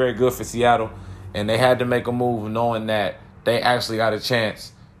very, very good for Seattle. And they had to make a move knowing that they actually got a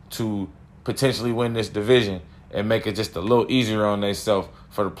chance to potentially win this division and make it just a little easier on themselves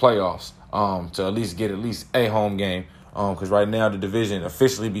for the playoffs, to at least get a home game. Because right now the division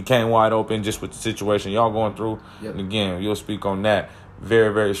officially became wide open just with the situation y'all going through. Yep. And again, you'll speak on that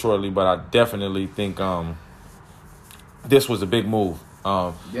very, very shortly. But I definitely think this was a big move.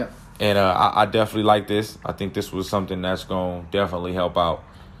 Yep. And I definitely like this. I think this was something that's going to definitely help out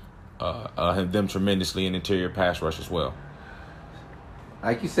them tremendously in interior pass rush as well.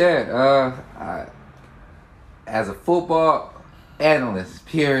 Like you said, as a football analyst,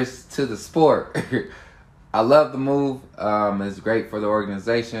 peers to the sport, I love the move. It's great for the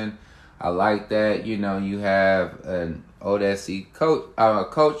organization. I like that, you have an old SC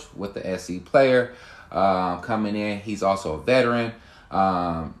coach with the SC player coming in. He's also a veteran,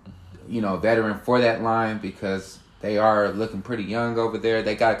 veteran for that line because they are looking pretty young over there.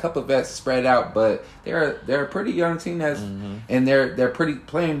 They got a couple of vets spread out, but they're a pretty young team and they're pretty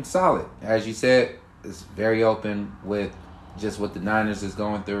playing solid. As you said, it's very open with just what the Niners is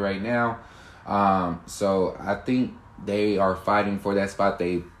going through right now. So I think they are fighting for that spot.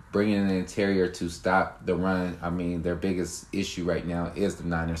 They bring in the interior to stop the run. I mean, their biggest issue right now is the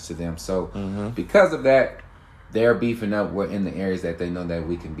Niners to them. So because of that, they're beefing up in the areas that they know that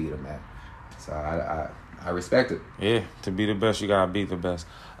we can beat them at. So I respect it. Yeah, to be the best, you got to beat the best.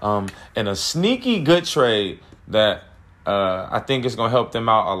 And a sneaky good trade that I think is going to help them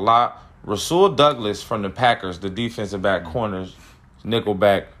out a lot. Rasul Douglas from the Packers, the defensive back corners,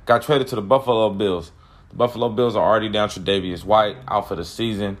 nickelback, got traded to the Buffalo Bills. The Buffalo Bills are already down Tre'Davious White, out for the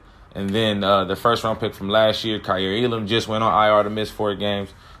season. And then the first-round pick from last year, Kaiir Elam, just went on IR to miss 4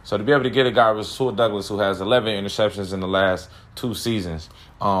 games. So to be able to get a guy, Rasul Douglas, who has 11 interceptions in the last 2 seasons,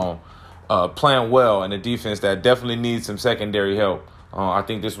 playing well in a defense that definitely needs some secondary help, I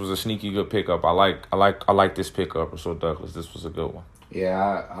think this was a sneaky good pickup. I like this pickup, Rasul Douglas. This was a good one.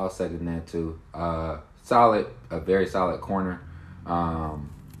 Yeah, I'll second that too. Solid, a very solid corner.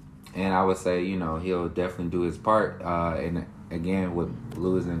 And I would say, he'll definitely do his part. And again, with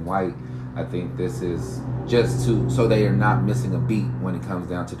losing White, I think this is just so they are not missing a beat when it comes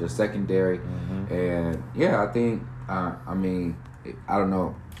down to their secondary. And yeah, I think, I don't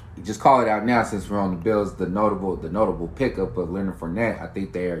know, just call it out now since we're on the Bills. The notable pickup of Leonard Fournette. I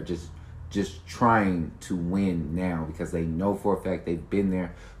think they are just trying to win now because they know for a fact they've been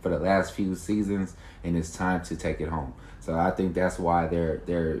there for the last few seasons, and it's time to take it home. So I think that's why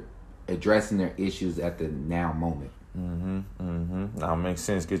they're addressing their issues at the now moment. That makes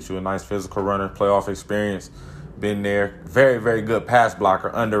sense. Get you a nice physical runner, playoff experience. Been there. Very, very good pass blocker.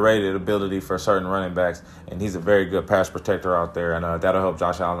 Underrated ability for certain running backs. And he's a very good pass protector out there. And that'll help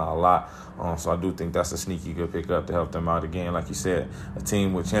Josh Allen out a lot. So I do think that's a sneaky good pickup to help them out again. Like you said, a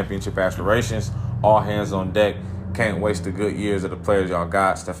team with championship aspirations. All hands on deck. Can't waste the good years of the players y'all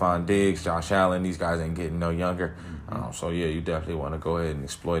got. Stephon Diggs, Josh Allen. These guys ain't getting no younger. So, yeah, you definitely want to go ahead and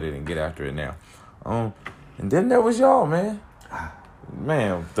exploit it and get after it now. And then there was y'all, man.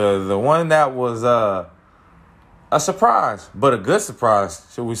 Man, the one that was a surprise, but a good surprise,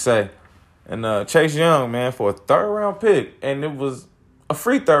 should we say. And Chase Young, man, for a third-round pick. And it was a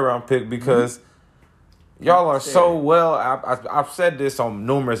free third-round pick because y'all are so well. I've said this on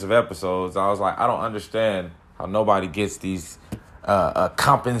numerous of episodes. I was like, I don't understand how nobody gets these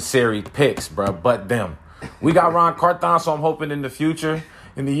compensatory picks, bro, but them. We got Ron Carthon, so I'm hoping in the future,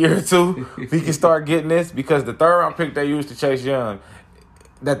 in the year or two, we can start getting this because the third-round pick they used to Chase Young,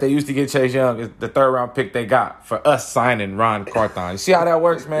 that they used to get Chase Young, is the third-round pick they got for us signing Ron Carthon. You see how that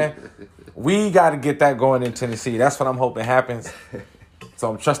works, man? We got to get that going in Tennessee. That's what I'm hoping happens. So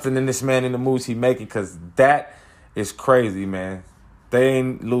I'm trusting in this man in the moves he making because that is crazy, man. They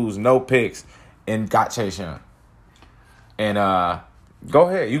ain't lose no picks and got Chase Young. And go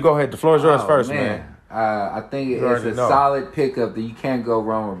ahead. You go ahead. The floor is yours first, man. I think it's a solid pickup that you can't go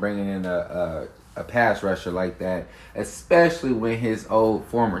wrong with bringing in a pass rusher like that, especially when his old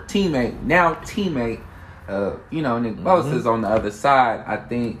former teammate, now teammate, Nick Bosa is on the other side. I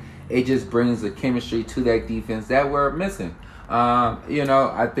think it just brings the chemistry to that defense that we're missing.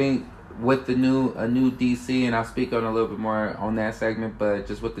 I think with the new DC, and I'll speak on a little bit more on that segment, but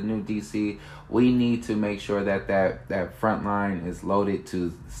just with the new DC, we need to make sure that front line is loaded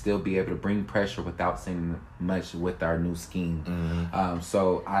to still be able to bring pressure without seeing much with our new scheme.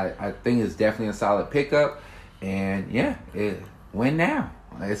 So I think it's definitely a solid pickup, and win now.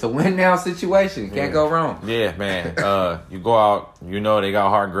 It's a win now situation. Can't go wrong. Yeah, man. You go out, they got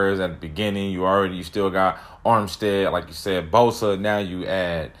Hargreaves at the beginning. You still got Armstead, like you said, Bosa. Now you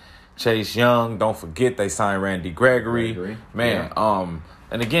add Chase Young. Don't forget they signed Randy Gregory. Man,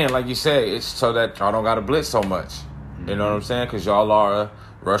 and again, like you said, it's so that y'all don't got to blitz so much. You know what I'm saying? Because y'all are a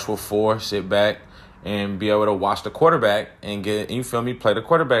rush with 4, sit back, and be able to watch the quarterback and play the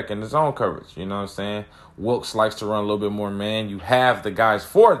quarterback in the zone coverage. You know what I'm saying? Wilkes likes to run a little bit more man. You have the guys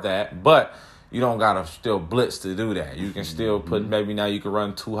for that, but you don't got to still blitz to do that. You can still put, maybe now you can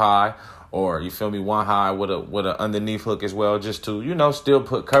run 2 high or, 1 high with a underneath hook as well, just to, still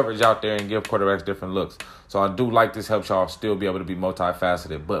put coverage out there and give quarterbacks different looks. So I do like this helps y'all still be able to be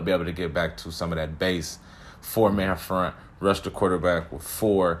multifaceted, but be able to get back to some of that base 4-man front, rush the quarterback with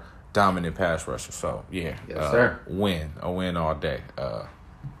 4 dominant pass rushers. So, yeah. Yes, sir. A win all day.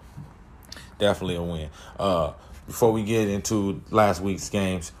 Definitely a win. Before we get into last week's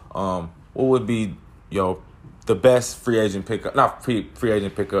games, what would be, the best free agent pickup, not free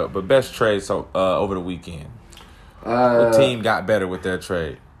agent pickup, but best trade over the weekend? What team got better with their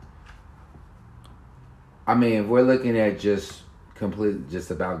trade? I mean, if we're looking at just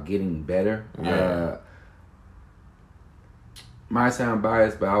about getting better, might sound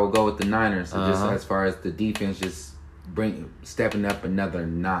biased, but I will go with the Niners. So just as far as the defense, just stepping up another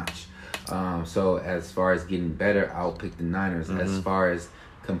notch. So as far as getting better, I'll pick the Niners. As far as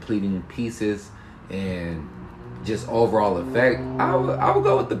completing pieces and just overall effect, I would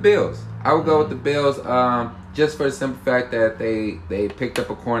go with the Bills. Just for the simple fact that they picked up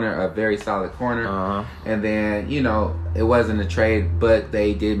a very solid corner. And then, it wasn't a trade, but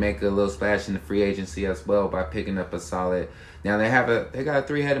they did make a little splash in the free agency as well by picking up a solid. Now they got a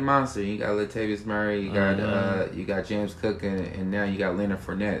 3-headed monster. You got Latavius Murray, you got James Cook, and now you got Leonard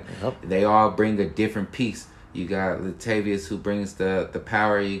Fournette. Yep. They all bring a different piece. You got Latavius who brings the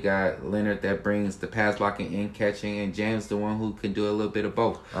power. You got Leonard that brings the pass blocking and catching, and James the one who can do a little bit of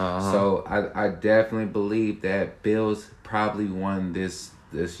both. So I definitely believe that Bills probably won this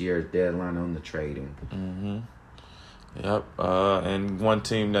year's deadline on the trading. Yep. And one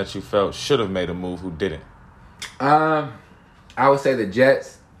team that you felt should have made a move who didn't? I would say the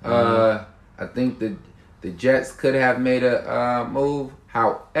Jets. I think the Jets could have made a move.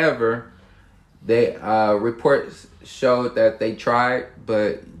 However, they reports showed that they tried,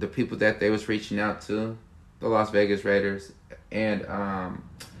 but the people that they was reaching out to, the Las Vegas Raiders, and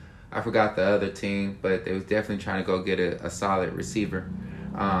I forgot the other team, but they was definitely trying to go get a solid receiver.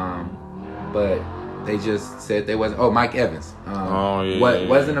 But they just said they wasn't. Oh, Mike Evans.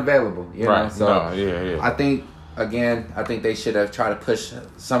 Wasn't available. You know? So I think. Again, I think they should have tried to push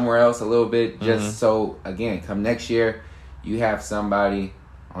somewhere else a little bit, just so, again, come next year, you have somebody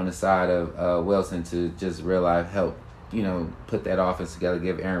on the side of Wilson to just help, put that offense together,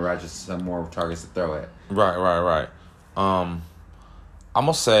 give Aaron Rodgers some more targets to throw at. Right. I'm going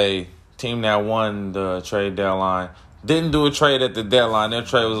to say team that won the trade deadline didn't do a trade at the deadline. Their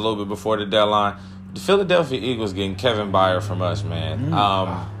trade was a little bit before the deadline. The Philadelphia Eagles getting Kevin Byard from us, man.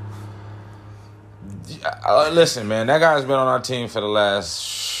 Listen, man, that guy's been on our team for the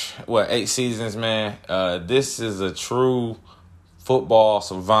last, 8 seasons, man. This is a true football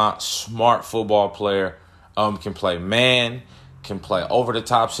savant, smart football player. Can play man, can play over the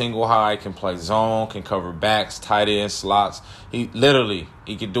top, single high, can play zone, can cover backs, tight end, slots. He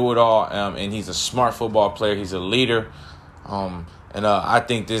can do it all. And he's a smart football player. He's a leader. I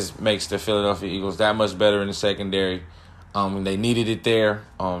think this makes the Philadelphia Eagles that much better in the secondary. They needed it there.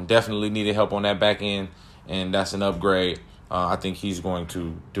 Definitely needed help on that back end, and that's an upgrade. I think he's going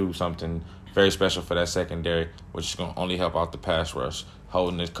to do something very special for that secondary, which is going to only help out the pass rush,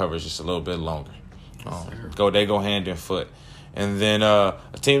 holding the coverage just a little bit longer. They go hand in foot. And then a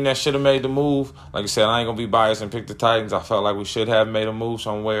team that should have made the move, like I said, I ain't going to be biased and pick the Titans. I felt like we should have made a move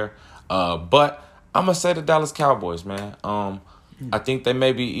somewhere. But I'm going to say the Dallas Cowboys, man. I think they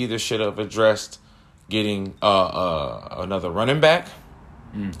maybe either should have addressed getting another running back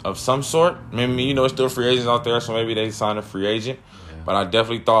of some sort. I mean, it's still free agents out there, so maybe they sign a free agent. Yeah. But I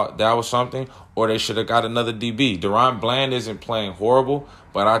definitely thought that was something. Or they should have got another DB. Deron Bland isn't playing horrible,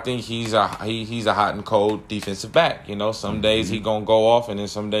 but I think he's a hot and cold defensive back. Some days he gonna go off, and then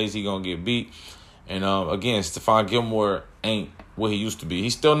some days he gonna get beat. And again, Stephon Gilmore ain't what he used to be.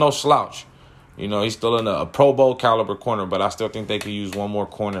 He's still no slouch. He's still in a Pro Bowl caliber corner, but I still think they could use one more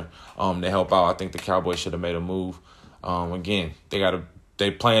corner to help out. I think the Cowboys should have made a move. Again, they gonna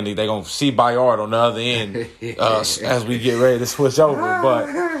see Bayard on the other end as we get ready to switch over. But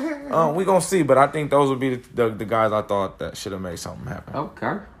we gonna see. But I think those would be the guys I thought that should have made something happen.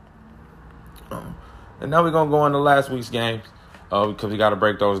 Okay. And now we're gonna go on to last week's games because we got to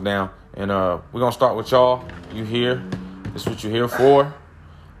break those down. And we're gonna start with y'all. You here? This is what you're here for.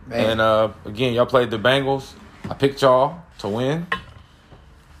 Man. And again, y'all played the Bengals. I picked y'all to win.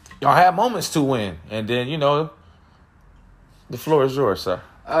 Y'all had moments to win, and then the floor is yours, sir.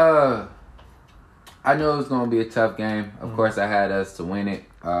 I knew it was gonna be a tough game. Of course, I had us to win it.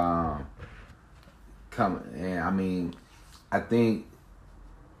 I think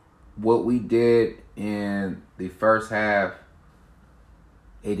what we did in the first half,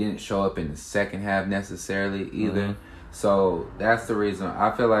 it didn't show up in the second half necessarily either. Mm-hmm. So that's the reason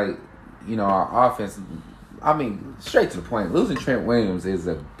I feel like, our offense, straight to the point, losing Trent Williams is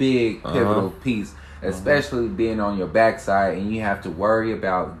a big pivotal piece, especially being on your backside and you have to worry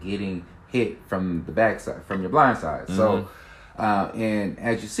about getting hit from the backside, from your blind side. Mm-hmm. So, and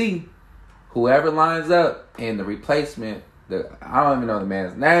as you see, whoever lines up in the replacement, I don't even know the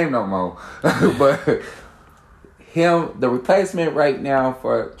man's name no more, but the replacement right now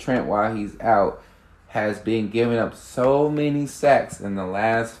for Trent while he's out, has been giving up so many sacks in the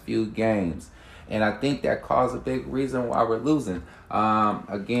last few games. And I think that caused a big reason why we're losing. You got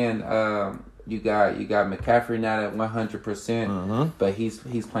McCaffrey now at 100%, but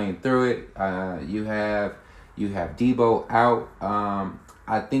he's playing through it. You have Debo out.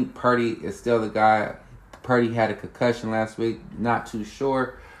 I think Purdy is still the guy. Purdy had a concussion last week. Not too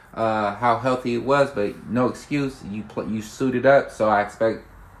sure how healthy it was, but no excuse. You suited up, so I expect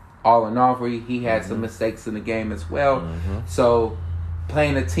all in all for you. He had some mistakes in the game as well. So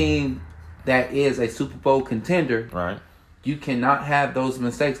playing a team that is a Super Bowl contender, right? You cannot have those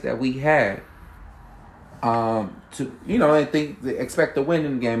mistakes that we had. Expect to win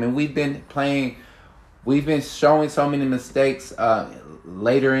in the game, and we've been showing so many mistakes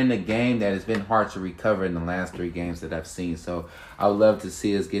later in the game that it's been hard to recover in the last 3 games that I've seen. So I would love to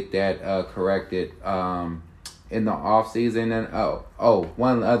see us get that corrected in the off season. And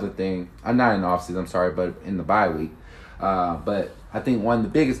one other thing, not in the off season, I'm sorry, but in the bye week. But I think one of the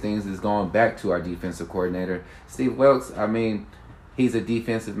biggest things is going back to our defensive coordinator, Steve Wilks. He's a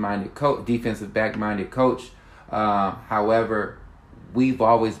defensive back-minded coach. However, we've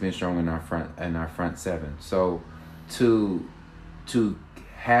always been strong in our front seven. So to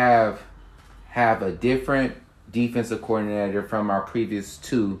have a different defensive coordinator from our previous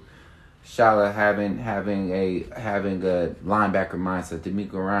 2, Shala having a linebacker mindset,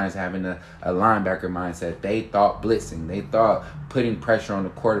 DeMeco Ryans having a linebacker mindset. They thought blitzing. They thought putting pressure on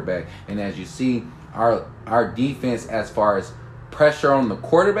the quarterback. And as you see, our defense as far as pressure on the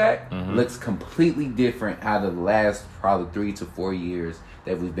quarterback looks completely different out of the last probably 3 to 4 years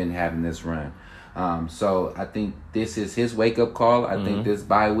that we've been having this run. So I think this is his wake-up call. I think this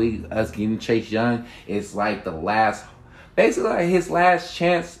bye week, us getting Chase Young, is like basically like his last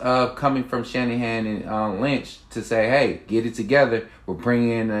chance of coming from Shanahan and Lynch to say, hey, get it together. We're bringing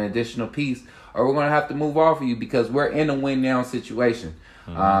in an additional piece, or we're going to have to move off of you because we're in a win-now situation.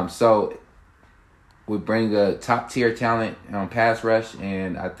 So we bring a top-tier talent on pass rush,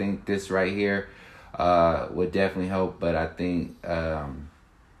 and I think this right here would definitely help. But I think,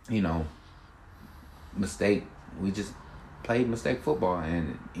 mistake. We just played mistake football,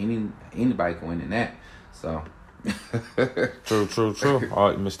 and anybody can win in that. So True. All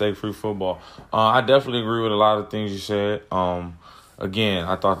right, mistake-free football. I definitely agree with a lot of things you said. Again,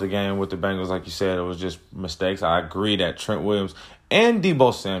 I thought the game with the Bengals, like you said, it was just mistakes. I agree that Trent Williams and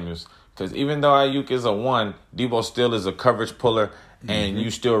Deebo Samuels, because even though Ayuk is a 1, Deebo still is a coverage puller, and you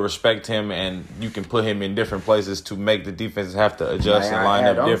still respect him, and you can put him in different places to make the defenses have to adjust and line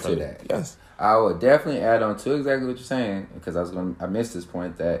up differently. Yes, I would definitely add on to exactly what you're saying, because I missed this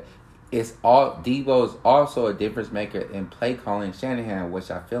point that Deebo is also a difference maker in play calling Shanahan,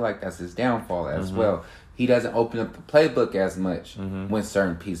 which I feel like that's his downfall as well. He doesn't open up the playbook as much when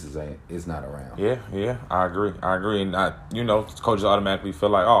certain pieces is not around. Yeah, I agree. And coaches automatically feel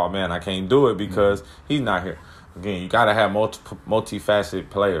like, oh man, I can't do it because he's not here. Again, you gotta have multifaceted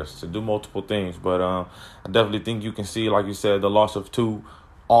players to do multiple things. But I definitely think you can see, like you said, the loss of 2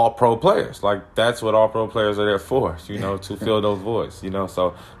 all-pro players. Like, that's what all-pro players are there for, to fill those voids,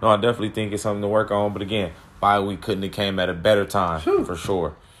 So, no, I definitely think it's something to work on. But again, bye week couldn't have came at a better time, for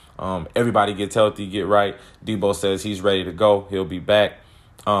sure. Everybody gets healthy, get right. Deebo says he's ready to go. He'll be back.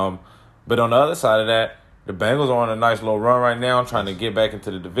 But on the other side of that, the Bengals are on a nice little run right now, trying to get back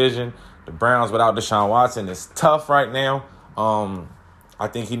into the division. The Browns without Deshaun Watson is tough right now. I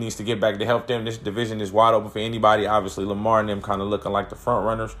think he needs to get back to help them. This division is wide open for anybody. Obviously, Lamar and them kind of looking like the front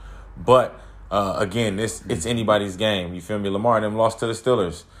runners. But, again, it's anybody's game. You feel me? Lamar and them lost to the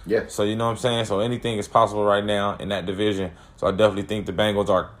Steelers. Yeah. So, you know what I'm saying? So, anything is possible right now in that division. So, I definitely think the Bengals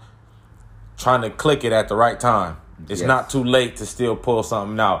are trying to click it at the right time. It's not too late to still pull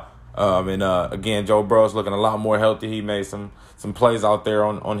something out. Again, Joe Burrow's looking a lot more healthy. He made some plays out there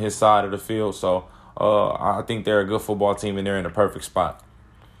on his side of the field. So, I think they're a good football team, and they're in a perfect spot.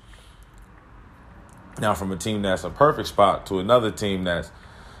 Now, from a team that's a perfect spot to another team that's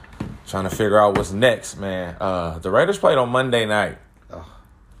trying to figure out what's next, man. The Raiders played on Monday night,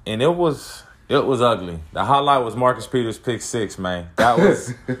 and it was ugly. The highlight was Marcus Peters' pick 6, man. That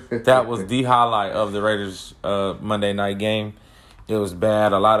was the highlight of the Raiders Monday night game. It was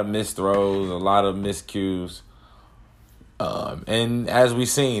bad. A lot of missed throws, a lot of miscues. And as we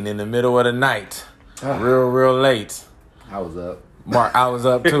seen in the middle of the night, real late. I was up. I was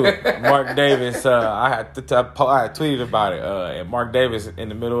up too. Mark Davis, I had tweeted about it. And Mark Davis in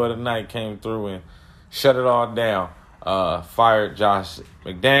the middle of the night came through and shut it all down. Fired Josh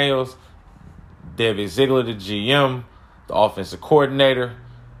McDaniels, David Ziegler, the GM, the offensive coordinator,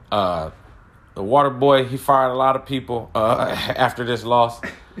 the water boy. He fired a lot of people after this loss.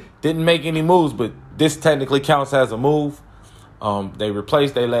 Didn't make any moves, but this technically counts as a move. They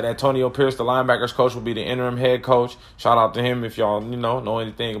let Antonio Pierce, the linebackers coach, will be the interim head coach. Shout out to him if y'all, know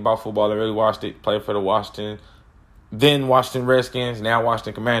anything about football and really watched it. Played for the Washington Redskins, now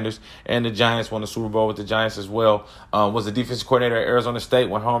Washington Commanders, and the Giants. Won the Super Bowl with the Giants as well. Was the defensive coordinator at Arizona State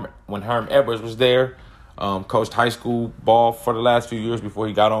when Herm Edwards was there. Coached high school ball for the last few years before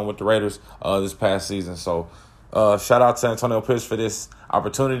he got on with the Raiders this past season. So, shout out to Antonio Pierce for this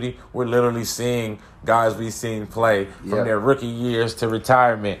opportunity. We're literally seeing guys we've seen play from their rookie years to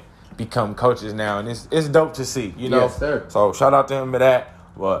retirement become coaches now, and it's dope to see, Yes, sir. So shout out to him for that.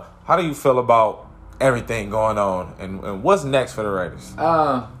 But how do you feel about everything going on, and what's next for the Raiders?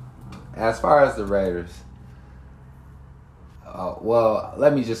 As far as the Raiders, well,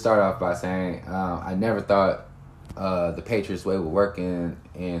 let me just start off by saying I never thought the Patriots way would work in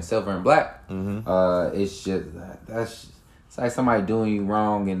silver and black. It's just it's like somebody doing you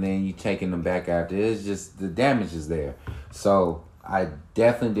wrong and then you taking them back after. It's just the damage is there. So I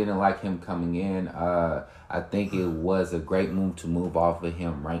definitely didn't like him coming in. I think it was a great move to move off of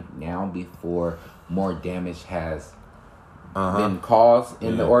him right now before more damage has been caused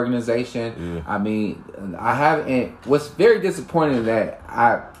in the organization. I mean, I haven't. What's very disappointing that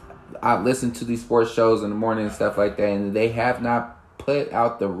I listen to these sports shows in the morning and stuff like that, and they have not put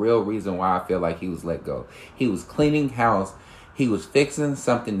out the real reason why I feel like he was let go. He was cleaning house. He was fixing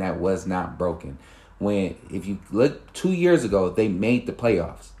something that was not broken. If you look 2 years ago, they made the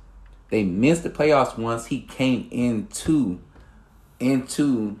playoffs. They missed the playoffs once he came into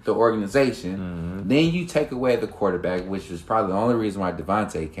the organization. Then you take away the quarterback, which was probably the only reason why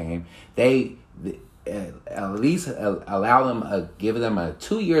Devontae came. They at least allow them, give them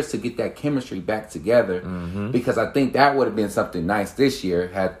 2 years to get that chemistry back together, because I think that would have been something nice this year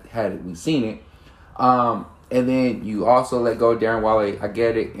had we seen it. And then you also let go of Darren Waller. I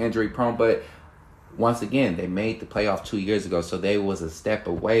get it, injury prone, but once again, they made the playoff 2 years ago, so they was a step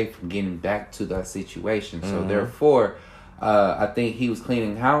away from getting back to that situation. So therefore, I think he was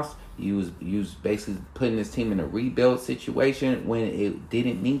cleaning house. He was basically putting his team in a rebuild situation when it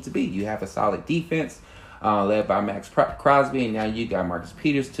didn't need to be. You have a solid defense led by Max Crosby, and now you got Marcus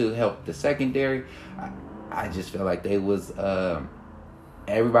Peters to help the secondary. I just felt like they was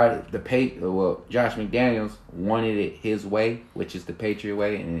everybody Josh McDaniels wanted it his way, which is the Patriot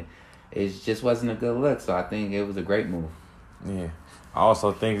way, and it just wasn't a good look. So I think it was a great move. Yeah. I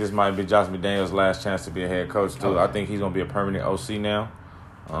also think this might be Josh McDaniels' last chance to be a head coach, too. I think he's going to be a permanent OC now.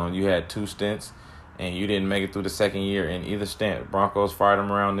 You had 2 stints, and you didn't make it through the second year in either stint. Broncos fired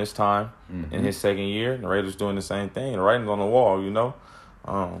him around this time in his second year. The Raiders doing the same thing. The writing's on the wall, you know.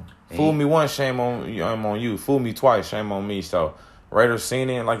 Fool me once, shame on you. Fool me twice, shame on me. So Raiders seen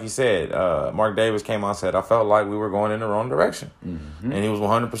it, and like you said, Mark Davis came out and said, I felt like we were going in the wrong direction. And he was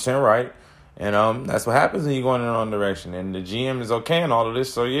 100% right. And that's what happens when you're going in the wrong direction. And the GM is okay in all of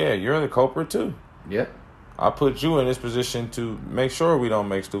this. So, yeah, you're the culprit, too. Yep. I put you in this position to make sure we don't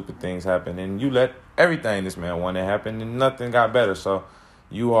make stupid things happen. And you let everything this man wanted happen, and nothing got better. So,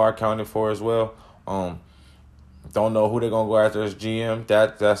 you are accounted for as well. Don't know who they're going to go after as GM.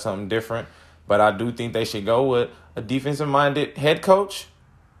 That's something different. But I do think they should go with a defensive-minded head coach,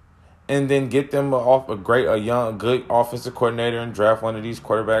 and then get them a young, good offensive coordinator and draft one of these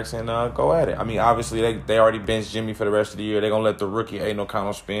quarterbacks and go at it. I mean, obviously, they already benched Jimmy for the rest of the year. They're going to let the rookie Aiden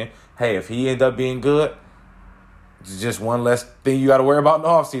O'Connell spin. Hey, if he end up being good, it's just one less thing you got to worry about in the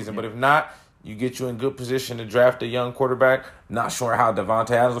offseason. But if not, you get you in good position to draft a young quarterback. Not sure how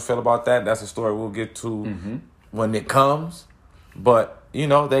Devontae Adams will feel about that. That's a story we'll get to when it comes. But, you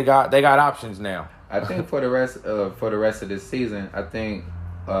know, they got options now. I think for the rest of this season, I think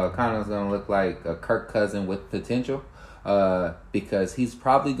Connell's going to look like a Kirk Cousins with potential because he's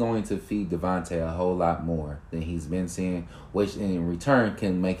probably going to feed Devontae a whole lot more than he's been seeing, which in return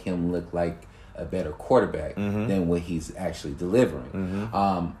can make him look like a better quarterback than what he's actually delivering.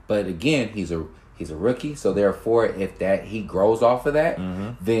 But again, he's a rookie, so therefore, if he grows off of that,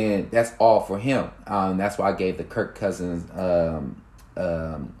 then that's all for him. That's why I gave the Kirk Cousins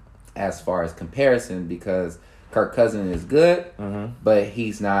as far as comparison, because Kirk Cousins is good, but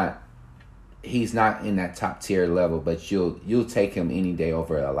he's not in that top tier level. But you'll take him any day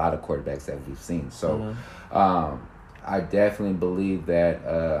over a lot of quarterbacks that we've seen. So I definitely believe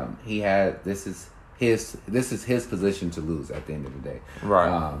that this is his position to lose at the end of the day.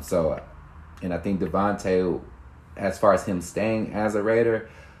 Right. And I think Devontae, as far as him staying as a Raider,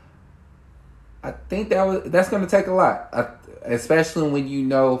 I think that's going to take a lot, especially when you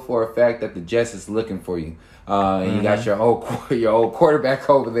know for a fact that the Jets is looking for you. And you got your old quarterback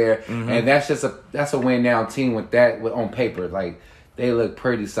over there, and that's a win now team with that on paper. Like, they look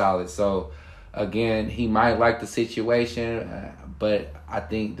pretty solid. So again, he might like the situation, but I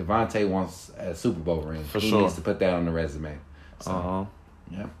think Devontae wants a Super Bowl ring. He needs to put that on the resume. So,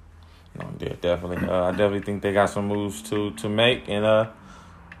 yeah. No, yeah, definitely. I definitely think they got some moves to make, and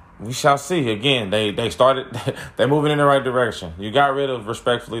we shall see. Again, they started. They're moving in the right direction. You got rid of,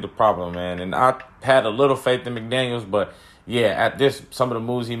 respectfully, the problem, man. And I had a little faith in McDaniels, but yeah, at this, some of the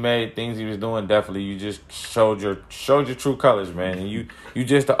moves he made, things he was doing, definitely you just showed your true colors, man. And you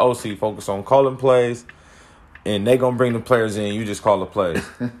just the OC, focus on calling plays, and they gonna bring the players in. You just call the plays,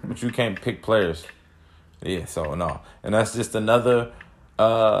 but you can't pick players. Yeah, so no, and that's just another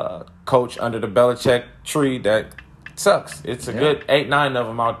coach under the Belichick tree that sucks. It's a good 8-9 of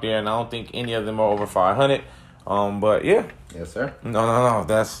them out there, and I don't think any of them are over 500. But yeah, yes sir. No.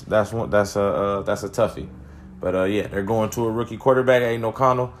 That's a toughie. But yeah, they're going to a rookie quarterback, Aiden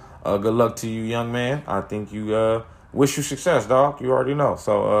O'Connell. Good luck to you, young man. I think you wish you success, dog. You already know.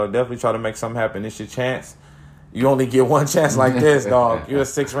 So definitely try to make something happen. It's your chance. You only get one chance like this, dog. You're a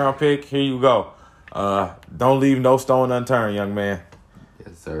 6th-round pick. Here you go. Don't leave no stone unturned, young man.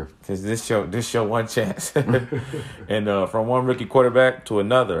 Yes, sir. Because this your one chance. And from one rookie quarterback to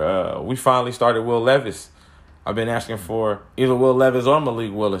another, we finally started Will Levis. I've been asking for either Will Levis or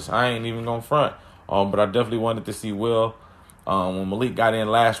Malik Willis. I ain't even going front. But I definitely wanted to see Will. When Malik got in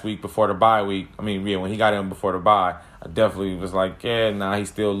last week before the bye week, when he got in before the bye, I definitely was like, he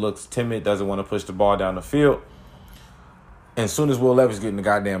still looks timid, doesn't want to push the ball down the field. And as soon as Will Levis get in the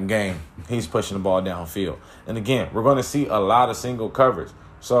goddamn game, he's pushing the ball downfield. And again, we're going to see a lot of single coverage.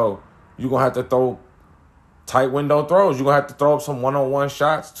 So you're going to have to throw tight window throws. You're going to have to throw up some one-on-one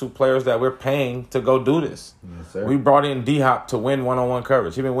shots to players that we're paying to go do this. Yes, sir. We brought in D-Hop to win one-on-one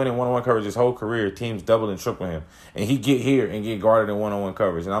coverage. He's been winning one-on-one coverage his whole career. Teams double and triple him. And he get here and get guarded in one-on-one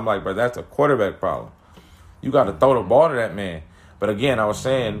coverage. And I'm like, bro, that's a quarterback problem. You got to throw the ball to that man. But again, I was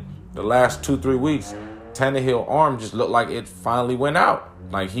saying the last 2-3 weeks, Tannehill arm just looked like it finally went out.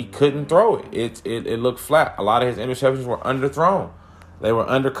 Like he couldn't throw it. It looked flat. A lot of his interceptions were underthrown. They were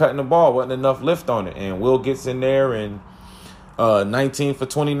undercutting the ball. Wasn't enough lift on it. And Will gets in there and 19 for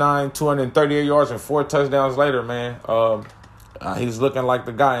 29, 238 yards and 4 touchdowns later, man. he's looking like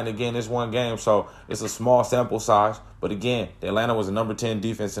the guy. And again, it's one game, so it's a small sample size. But again, Atlanta was a number 10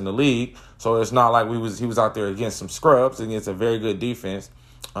 defense in the league, so it's not like he was out there against some scrubs, against a very good defense.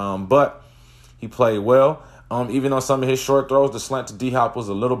 But he played well. Even on some of his short throws, the slant to D-Hop was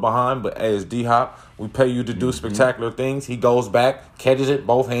a little behind, but hey, it's D-Hop. We pay you to do spectacular things. He goes back, catches it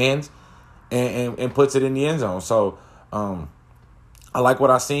both hands, and puts it in the end zone. So I like what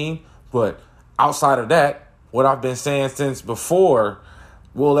I've seen, but outside of that, what I've been saying since before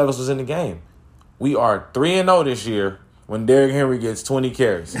Will Levis was in the game, we are 3-0 this year when Derrick Henry gets 20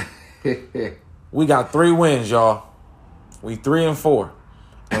 carries. We got 3 wins, y'all. We 3-4,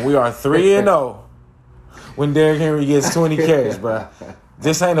 and we are 3-0 when Derrick Henry gets 20 carries, bro.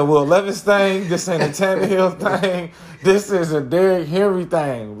 This ain't a Will Levis thing. This ain't a Tannehill thing. This is a Derrick Henry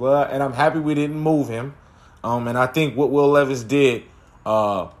thing, bro. And I'm happy we didn't move him. And I think what Will Levis did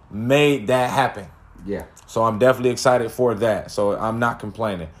made that happen. Yeah. So I'm definitely excited for that. So I'm not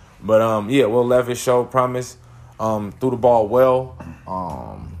complaining. But yeah, Will Levis showed promise. Threw the ball well.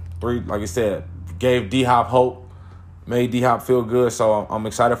 Like I said, gave D-Hop hope. Made D-Hop feel good. So I'm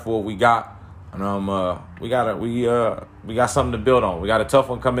excited for what we got. And we got something to build on. We got a tough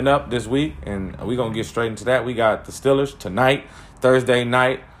one coming up this week, and we're gonna get straight into that. We got the Steelers tonight, Thursday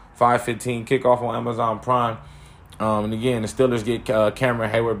night, 5:15 kickoff on Amazon Prime. And again, the Steelers get Cameron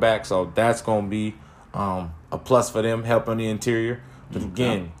Hayward back, so that's gonna be a plus for them, helping the interior. But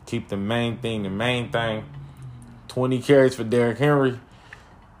again, keep the main thing. 20 carries for Derrick Henry.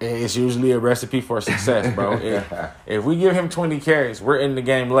 It's usually a recipe for success, bro. If we give him 20 carries, we're in the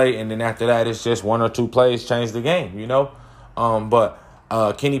game late, and then after that, it's just 1 or 2 plays change the game, you know? But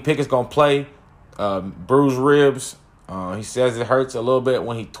Kenny Pickett's going to play, bruised ribs. He says it hurts a little bit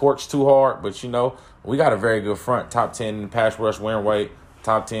when he torques too hard, but, you know, we got a very good front. Top 10 in pass rush, win rate,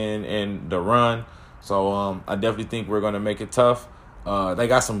 top 10 in the run. So I definitely think we're going to make it tough. They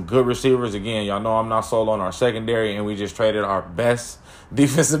got some good receivers. Again, y'all know I'm not sold on our secondary, and we just traded our best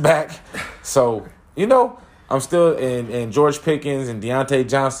defensive back. So, you know, I'm still in George Pickens and Deontay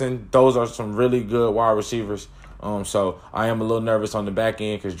Johnson. Those are some really good wide receivers. So I am a little nervous on the back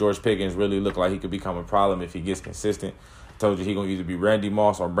end because George Pickens really looked like he could become a problem if he gets consistent. I told you he going to either be Randy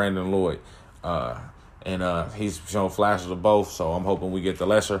Moss or Brandon Lloyd. And he's shown flashes of both, so I'm hoping we get the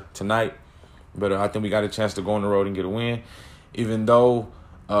lesser tonight. But I think we got a chance to go on the road and get a win. Even though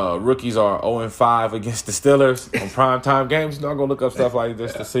rookies are 0-5 against the Steelers on primetime games, you know, I'm going to look up stuff like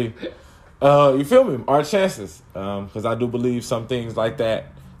this to see. You feel me? Our chances. Because I do believe some things like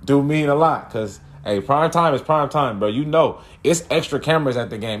that do mean a lot. Because, hey, primetime is primetime, bro. You know, it's extra cameras at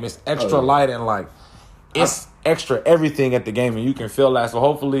the game. It's extra light and light. It's extra everything at the game, and you can feel that. So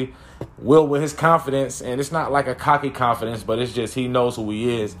hopefully, Will, with his confidence, and it's not like a cocky confidence, but it's just he knows who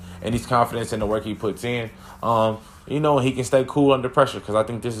he is, and he's confident in the work he puts in. You know, he can stay cool under pressure because I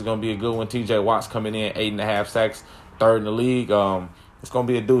think this is going to be a good one. T.J. Watt's coming in, 8.5 sacks, 3rd in the league. It's going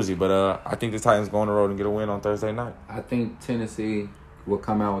to be a doozy, but I think the Titans go on the road and get a win on Thursday night. I think Tennessee will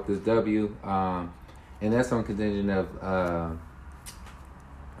come out with this W, and that's on contingent of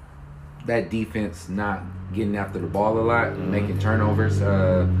that defense not getting after the ball a lot and making turnovers.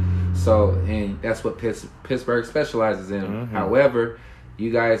 And that's what Pittsburgh specializes in. Mm-hmm. However,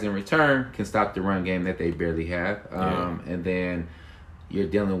 you guys in return can stop the run game that they barely have. And then you're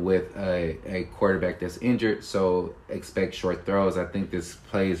dealing with a quarterback that's injured, so expect short throws. I think this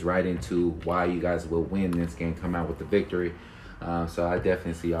plays right into why you guys will win this game, come out with the victory. So I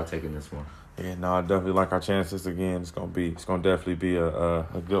definitely see y'all taking this one. Yeah, no, I definitely like our chances again. It's gonna definitely be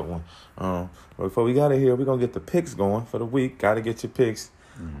a good one. But before we got it here, we're gonna get the picks going for the week. Gotta get your picks.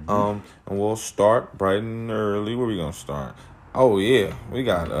 Mm-hmm. And we'll start bright and early. Where we gonna start? Oh yeah, we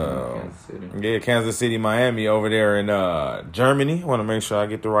got Kansas City, Miami over there in Germany. Want to make sure I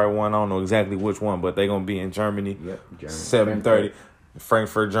get the right one. I don't know exactly which one, but they're gonna be in Germany. Yep, 7:30,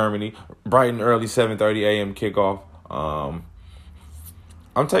 Frankfurt, Germany. Bright and early, 7:30 a.m. kickoff.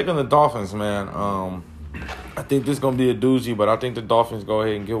 I'm taking the Dolphins, man. I think this is gonna be a doozy, but I think the Dolphins go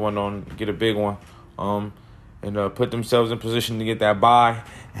ahead and get a big one, and put themselves in position to get that bye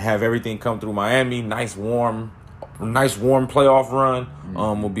and have everything come through Miami. Nice warm playoff run.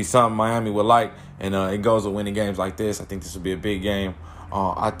 Will be something Miami would like, and it goes with winning games like this. I think this will be a big game.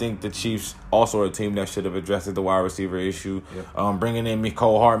 I think the Chiefs also are a team that should have addressed the wide receiver issue. Yep. Bringing in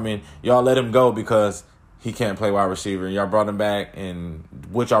Mecole Hardman, y'all let him go because he can't play wide receiver. Y'all brought him back, and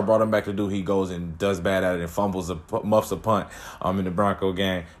what y'all brought him back to do, he goes and does bad at it and fumbles, muffs a punt in the Bronco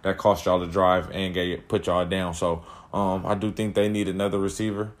game. That cost y'all the drive and put y'all down. So I do think they need another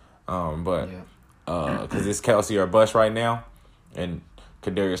receiver. Because it's Kelsey or bust right now, and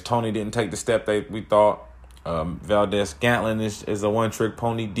Kadarius Toney didn't take the step we thought. Valdez-Scantling is a one-trick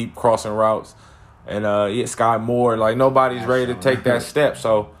pony, deep crossing routes. And Sky Moore, like nobody's ready to take that step.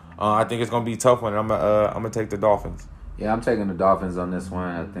 So I think it's gonna be a tough one. I'm gonna take the Dolphins. Yeah, I'm taking the Dolphins on this one.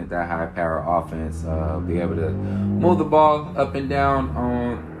 I think that high power offense be able to move the ball up and down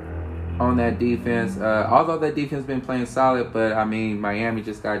on that defense. Although that defense been playing solid, but I mean Miami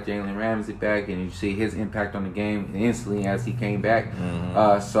just got Jalen Ramsey back, and you see his impact on the game instantly as he came back.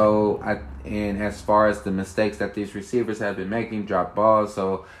 And as far as the mistakes that these receivers have been making, drop balls,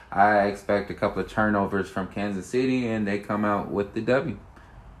 so I expect a couple of turnovers from Kansas City, and they come out with the W.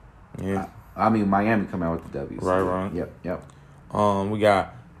 Yeah. I mean, Miami come out with the W. So right. Yep. We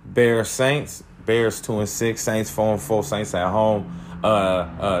got Bears Saints. Bears 2-6. Saints 4-4. Saints at home.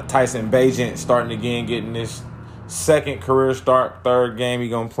 Tyson Bagent starting again, getting this second career start, third game he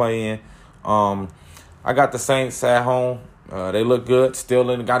gonna play in. I got the Saints at home. They look good.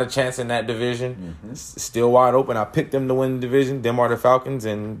 Still got a chance in that division. Mm-hmm. Still wide open. I picked them to win the division. Them are the Falcons,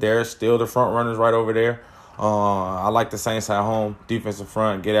 and they're still the front runners right over there. I like the Saints at home. Defensive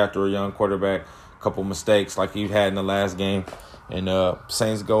front, get after a young quarterback. A couple mistakes like he had in the last game. And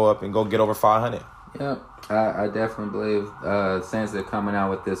Saints go up and go get over 500. Yep. I definitely believe Saints are coming out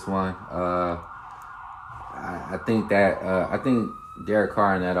with this one. I think Derek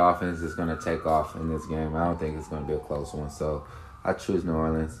Carr in that offense is going to take off in this game. I don't think it's going to be a close one. So I choose New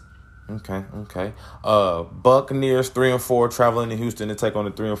Orleans. Okay. Buccaneers 3-4 traveling to Houston to take on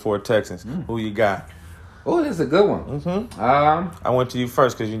the 3-4 Texans. Who you got? Oh, this is a good one. Mm-hmm. I went to you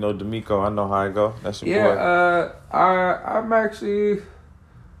first because you know D'Amico. I know how I go. That's your boy.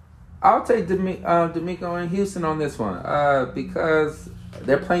 I'll take D'Amico and Houston on this one because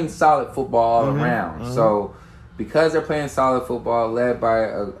they're playing solid football all around. Mm-hmm. So because they're playing solid football, led by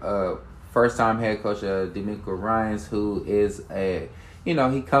a first-time head coach, D'Amico Ryans, who is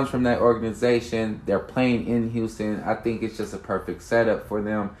he comes from that organization. They're playing in Houston. I think it's just a perfect setup for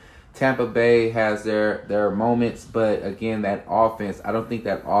them. Tampa Bay has their moments, but again, that offense, I don't think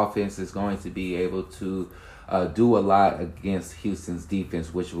that offense is going to be able to do a lot against Houston's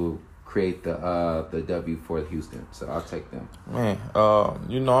defense, which will create the W for Houston. So I'll take them. Man,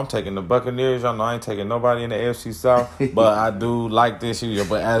 I'm taking the Buccaneers. Y'all know I ain't taking nobody in the AFC South, but I do like this year.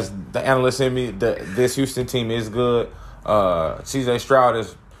 But as the analyst in me, this Houston team is good. C.J. Stroud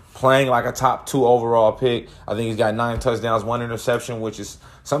is playing like a top 2 overall pick. I think he's got 9 touchdowns, 1 interception, which is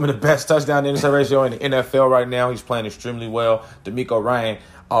some of the best touchdown to interception ratio in the NFL right now. He's playing extremely well. D'Amico Ryan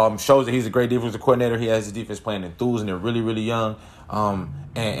shows that he's a great defensive coordinator. He has his defense playing enthused, and they're really, really young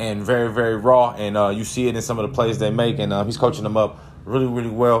and very, very raw. And you see it in some of the plays they make, and he's coaching them up really, really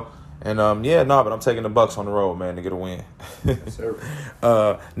well. And, but I'm taking the Bucs on the road, man, to get a win. Yes,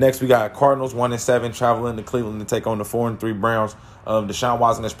 sir. Next, we got Cardinals 1-7 traveling to Cleveland to take on the 4-3 Browns. Deshaun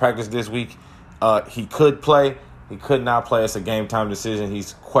Watson has practiced this week. He could play. He could not play. It's a game-time decision.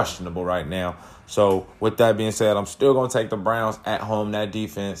 He's questionable right now. So, with that being said, I'm still going to take the Browns at home. That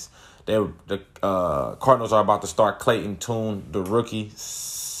defense, the Cardinals are about to start Clayton Tune, the rookie,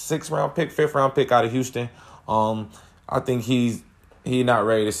 5th-round pick out of Houston. I think he's not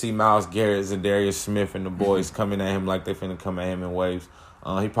ready to see Myles Garrett, Zadarius Smith, and the boys coming at him like they finna come at him in waves.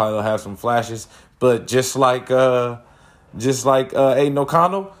 He probably will have some flashes, but just like Aiden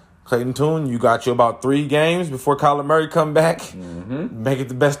O'Connell, Clayton Tune, you got you about 3 games before Kyler Murray come back. Mm-hmm. Make it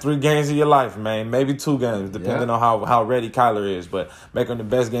the best 3 games of your life, man. Maybe 2 games, depending on how ready Kyler is. But make them the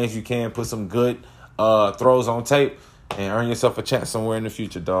best games you can. Put some good throws on tape and earn yourself a chance somewhere in the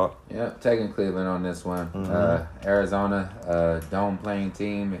future, dog. Yep, taking Cleveland on this one. Mm-hmm. Arizona, dome playing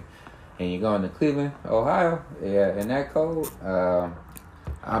team, and you're going to Cleveland, Ohio. Yeah, in that cold,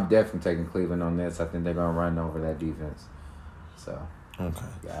 I'm definitely taking Cleveland on this. I think they're going to run over that defense. So, okay.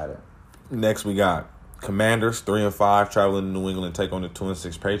 Got it. Next, we got Commanders, 3-5, traveling to New England, take on the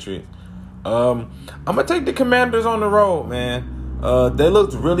 2-6 Patriots. I'm going to take the Commanders on the road, man. They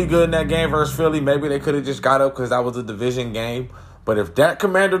looked really good in that game versus Philly. Maybe they could have just got up because that was a division game. But if that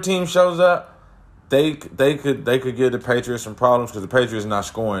Commander team shows up, they could give the Patriots some problems because the Patriots are not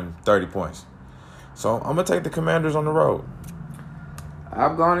scoring 30 points. So I'm going to take the Commanders on the road.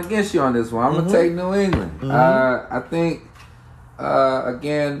 I'm going against you on this one. I'm going to take New England. I think,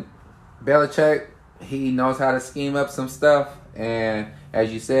 again, Belichick, he knows how to scheme up some stuff. And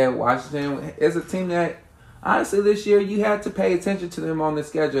as you said, Washington is a team that, honestly, this year you had to pay attention to them on the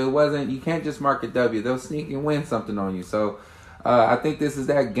schedule. You can't just mark a W. They'll sneak and win something on you. So I think this is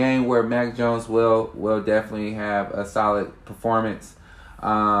that game where Mac Jones will definitely have a solid performance.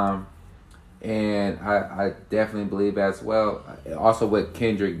 And I definitely believe as well. Also, with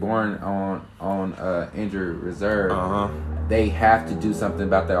Kendrick Bourne on injured reserve, they have to do something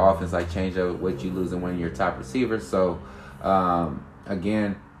about their offense, like change up what you losing one of your top receivers. So,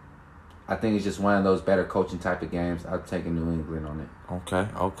 again, I think it's just one of those better coaching type of games. I'm taking New England on it.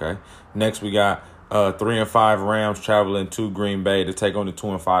 Okay. Next, we got 3-5 Rams traveling to Green Bay to take on the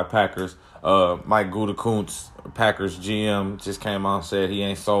 2-5 Packers. Mike Gutekunst, Packers GM, just came out and said he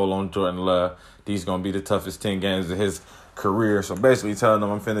ain't sold on Jordan Love. These gonna be the toughest 10 games of his career. So basically telling them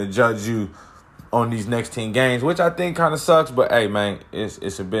I'm finna judge you on these next 10 games, which I think kind of sucks. But hey, man,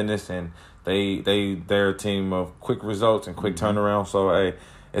 it's a business, and they're a team of quick results and quick turnaround. So hey,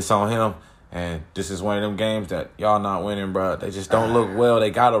 it's on him. And this is one of them games that y'all not winning, bro. They just don't look well.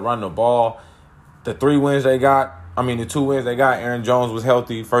 They gotta run the ball. The 2 wins they got, Aaron Jones was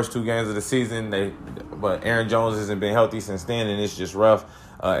healthy first 2 games of the season. But Aaron Jones hasn't been healthy since then, and it's just rough.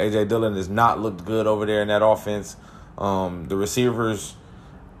 A.J. Dillon has not looked good over there in that offense. The receivers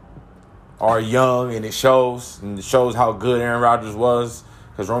are young, and it shows. And it shows how good Aaron Rodgers was,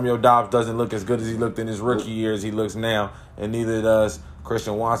 because Romeo Doubs doesn't look as good as he looked in his rookie year as he looks now, and neither does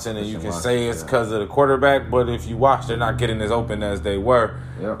Christian Watson. And you can say it's because of the quarterback, but if you watch, they're not getting as open as they were.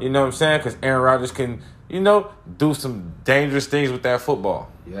 Yep. You know what I'm saying? Because Aaron Rodgers can, do some dangerous things with that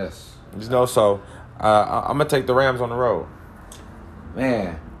football. Yes. So I'm going to take the Rams on the road.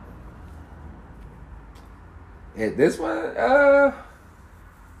 Man. This one,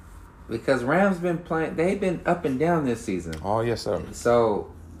 because Rams been playing, they've been up and down this season. Oh, yes, sir.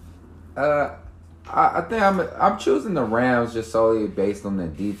 So, I think I'm choosing the Rams just solely based on the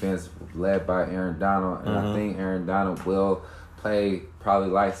defense led by Aaron Donald, and I think Aaron Donald will play probably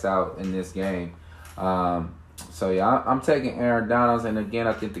lights out in this game. So yeah, I'm taking Aaron Donald, and again,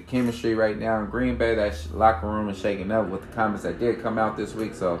 I think the chemistry right now in Green Bay, that locker room is shaking up with the comments that did come out this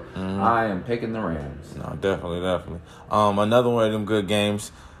week. So I am picking the Rams. No, definitely. Another one of them good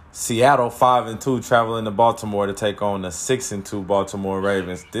games. Seattle 5-2 traveling to Baltimore to take on the 6-2 Baltimore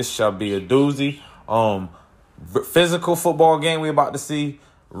Ravens. This shall be a doozy. Physical football game we about to see.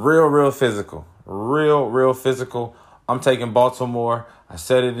 Real physical. Real physical. I'm taking Baltimore. I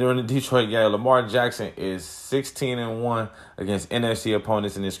said it during the Detroit game. Lamar Jackson is 16-1 against NFC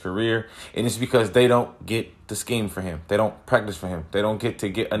opponents in his career, and it's because they don't get the scheme for him. They don't practice for him. They don't get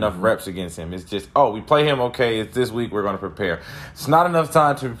enough reps against him. It's just, we play him, okay, it's this week, we're going to prepare. It's not enough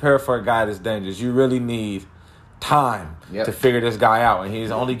time to prepare for a guy that's dangerous. You really need time to figure this guy out, and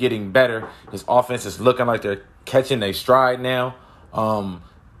he's only getting better. His offense is looking like they're catching their stride now. And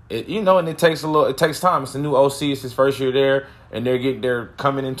it takes time. It's a new OC. It's his first year there, and they're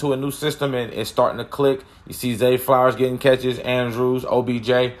coming into a new system, and it's starting to click. You see Zay Flowers getting catches, Andrews,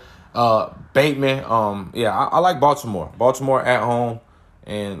 OBJ, Bateman. I like Baltimore. Baltimore at home,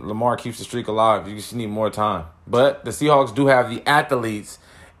 and Lamar keeps the streak alive. You just need more time. But the Seahawks do have the athletes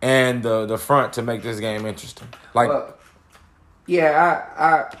and the front to make this game interesting. I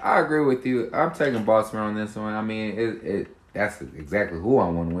agree with you. I'm taking Baltimore on this one. I mean, that's exactly who I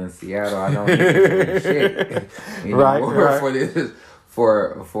want to win. Seattle. I don't need to win shit anymore for this.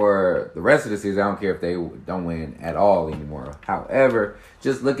 For the rest of the season, I don't care if they don't win at all anymore. However,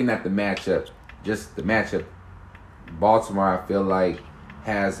 just looking at the matchup, Baltimore, I feel like,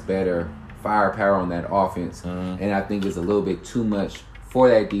 has better firepower on that offense, and I think it's a little bit too much for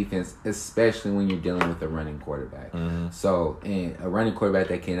that defense, especially when you're dealing with a running quarterback. So, and a running quarterback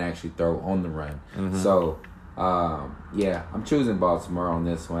that can actually throw on the run. So, I'm choosing Baltimore on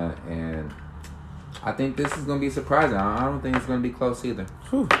this one, and I think this is going to be surprising. I don't think it's going to be close either.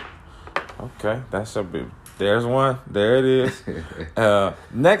 Whew. Okay, that's a bit. There's one. There it is.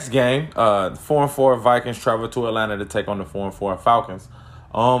 Next game, 4-4 Vikings travel to Atlanta to take on the 4-4 Falcons.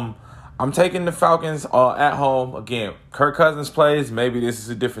 I'm taking the Falcons at home. Again, Kirk Cousins plays. Maybe this is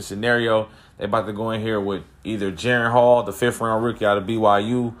a different scenario. They're about to go in here with either Jaren Hall, the 5th-round rookie out of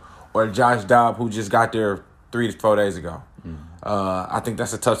BYU, or Josh Dobbs, who just got there 3 to 4 days ago. I think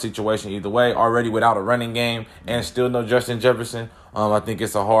that's a tough situation either way. Already without a running game and still no Justin Jefferson. I think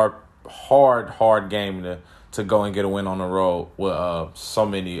it's a hard game to go and get a win on the road with so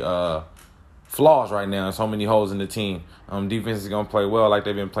many flaws right now and so many holes in the team. Defense is going to play well like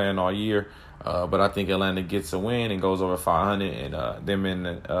they've been playing all year. But I think Atlanta gets a win and goes over 500, and them in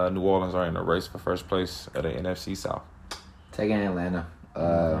New Orleans are in the race for first place at the NFC South. Taking Atlanta.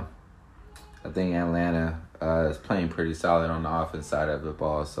 I think Atlanta is playing pretty solid on the offense side of the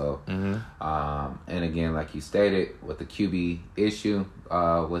ball. So, and again, like you stated, with the QB issue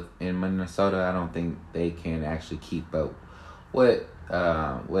in Minnesota, I don't think they can actually keep up with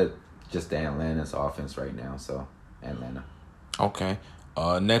just the Atlanta's offense right now. So, Atlanta. Okay.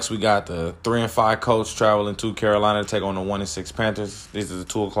 Next, we got the 3-5 Colts traveling to Carolina to take on the 1-6 Panthers. These are the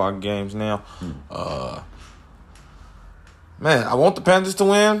 2:00 games now. Man, I want the Panthers to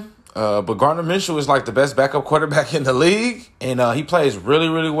win, but Gardner Minshew is like the best backup quarterback in the league, and he plays really,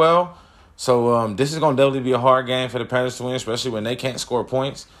 really well. So this is going to definitely be a hard game for the Panthers to win, especially when they can't score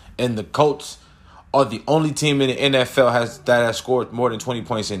points. And the Colts are the only team in the NFL that has scored more than 20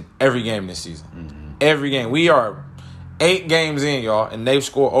 points in every game this season. Mm-hmm. Every game. We are 8 games in, y'all, and they've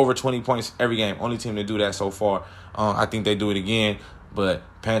scored over 20 points every game. Only team to do that so far. I think they do it again, but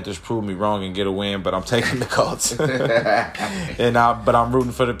Panthers prove me wrong and get a win, but I'm taking the Colts. But I'm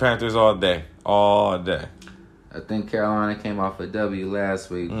rooting for the Panthers all day. All day. I think Carolina came off a W last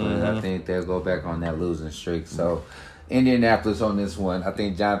week, but I think they'll go back on that losing streak. So Indianapolis on this one. I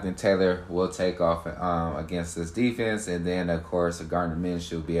think Jonathan Taylor will take off against this defense, and then, of course, Gardner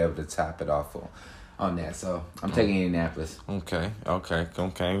Minshew will be able to top it off on that. So I'm taking Indianapolis. Okay.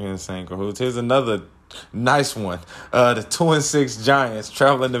 In the same cahoots. Here's another nice one. The 2-6 Giants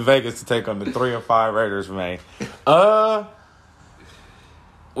traveling to Vegas to take on the 3-5 Raiders, man.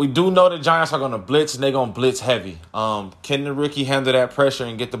 We do know the Giants are going to blitz, and they're going to blitz heavy. Can the rookie handle that pressure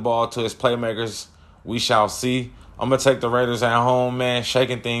and get the ball to his playmakers? We shall see. I'm going to take the Raiders at home, man,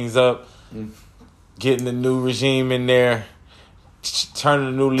 shaking things up, getting the new regime in there, turning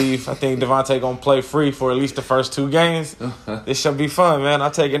a new leaf. I think Devontae going to play free for at least the first 2 games. This should be fun, man.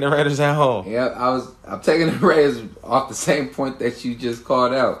 I'm taking the Raiders at home. Yeah, I'm taking the Raiders off the same point that you just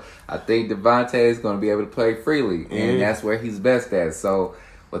called out. I think Devontae is going to be able to play freely, and that's where he's best at. So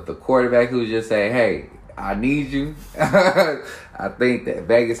with the quarterback who just say, hey, I need you, I think that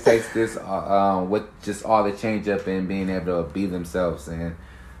Vegas takes this with just all the change up and being able to be themselves. And,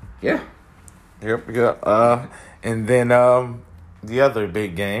 yeah. Yep. And then the other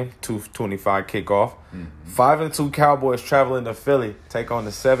big game, 2:25 kickoff. 5-2 Cowboys traveling to Philly, take on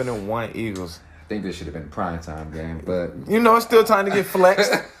the 7-1 Eagles. I think this should have been a primetime game, but it's still time to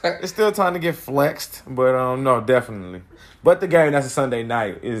get flexed. But no, definitely. But the game that's a Sunday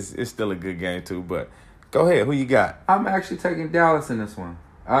night is still a good game too. But go ahead, who you got? I'm actually taking Dallas in this one.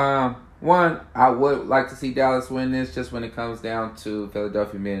 One, I would like to see Dallas win this just when it comes down to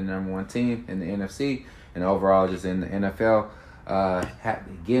Philadelphia being the number 1 team in the NFC and overall just in the NFL.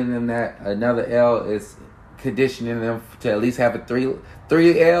 Giving them that another L is conditioning them to at least have a three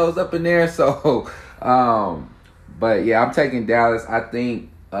L's up in there. So, but yeah, I'm taking Dallas. I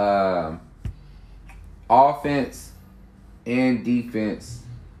think offense and defense,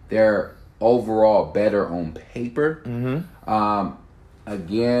 they're overall better on paper.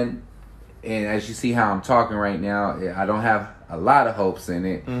 Again, and as you see how I'm talking right now, I don't have a lot of hopes in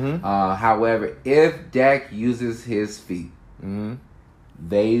it. However, if Dak uses his feet,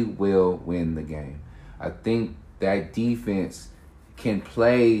 they will win the game. I think that defense can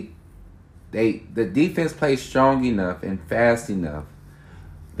play. The defense plays strong enough and fast enough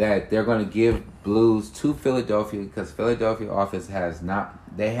that they're going to give blues to Philadelphia, because Philadelphia offense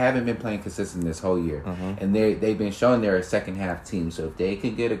they haven't been playing consistent this whole year, and they've been showing they're a second half team. So if they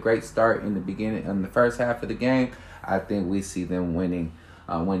can get a great start in the first half of the game, I think we see them winning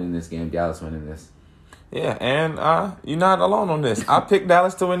this game. Dallas winning this. Yeah, and you're not alone on this. I picked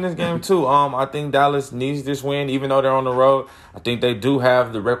Dallas to win this game too. I think Dallas needs this win, even though they're on the road. I think they do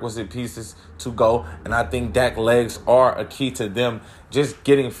have the requisite pieces to go, and I think Dak's legs are a key to them just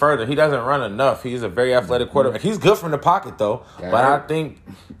getting further. He doesn't run enough. He's a very athletic quarterback. He's good from the pocket though, but I think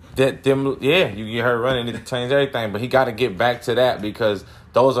that you get her running, it change everything. But he got to get back to that, because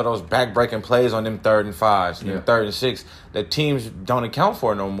those are those back-breaking plays on them 3rd and 5s, them 3rd and 6 that teams don't account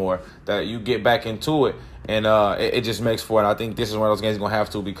for no more, that you get back into it, and it just makes for it. I think this is one of those games you're going to have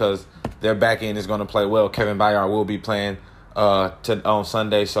to, because their back end is going to play well. Kevin Byard will be playing on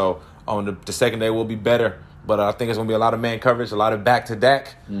Sunday, so on the second day will be better. But I think it's going to be a lot of man coverage, a lot of back to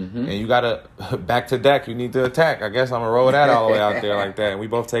Dak. And you got to back to Dak. You need to attack. I guess I'm going to roll that all the way out there like that. And we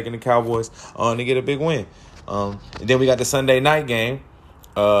both taking the Cowboys to get a big win. And then we got the Sunday night game.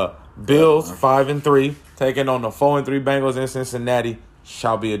 Bills 5-3 taking on the 4-3 Bengals in Cincinnati.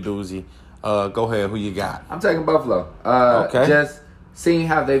 Shall be a doozy. Go ahead. Who you got? I'm taking Buffalo. Okay. Just seeing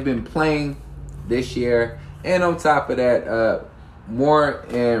how they've been playing this year. And on top of that, more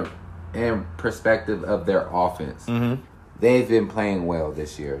in perspective of their offense. They've been playing well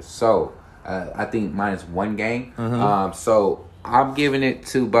this year. So, I think -1 game. So, I'm giving it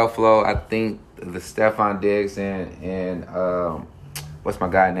to Buffalo. I think the Stephon Diggs and what's my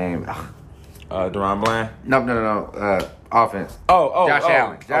guy name? Deron Bland? No. Offense. Josh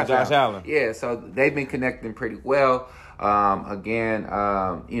Allen. Josh Allen. Yeah, so they've been connecting pretty well. Again,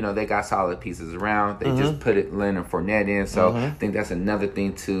 they got solid pieces around. They just put Leonard Fournette in, so I think that's another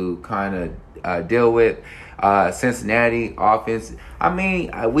thing to kind of deal with. Cincinnati offense. I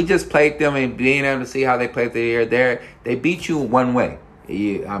mean, we just played them, and being able to see how they played the year there, they beat you one way.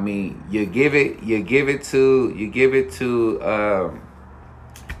 You give it to.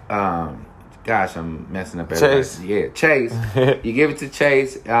 Gosh, I'm messing up everybody. Chase. Yeah, Chase. You give it to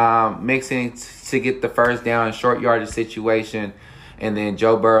Chase, mixing to get the first down, short yardage situation, and then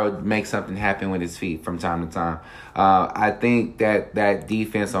Joe Burrow makes something happen with his feet from time to time. I think that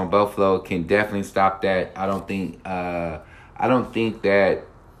defense on Buffalo can definitely stop that. I don't think that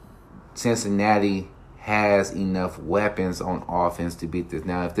Cincinnati has enough weapons on offense to beat this.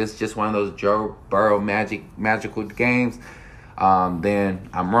 Now, if this is just one of those Joe Burrow magical games, then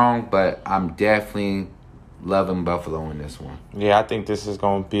I'm wrong, but I'm definitely loving Buffalo in this one. Yeah, I think this is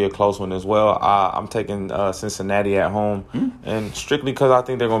going to be a close one as well. I'm taking Cincinnati at home, and strictly because I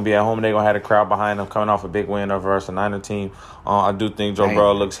think they're going to be at home and they're going to have a crowd behind them coming off a big win over a Niner team. I do think Joe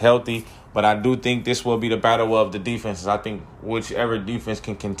Burrow looks healthy, but I do think this will be the battle of the defenses. I think whichever defense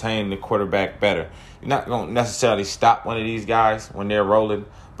can contain the quarterback better. You're not going to necessarily stop one of these guys when they're rolling,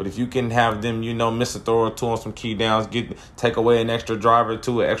 but if you can have them, miss a throw or two on some key downs, take away an extra drive or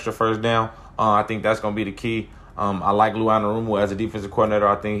two, an extra first down, I think that's going to be the key. I like Lou Anarumo as a defensive coordinator.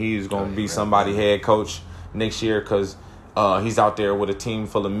 I think he's going to be somebody head coach next year because he's out there with a team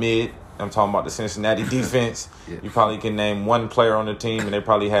full of mid. I'm talking about the Cincinnati defense. Yes. You probably can name one player on the team, and they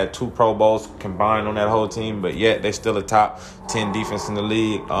probably had 2 Pro Bowls combined on that whole team, but yet they're still a top 10 defense in the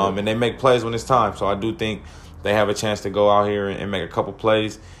league, and they make plays when it's time. So I do think they have a chance to go out here and make a couple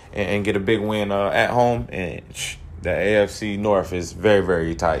plays and get a big win at home. And the AFC North is very,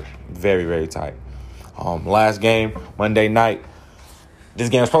 very tight. Very, very tight. Last game, Monday night. This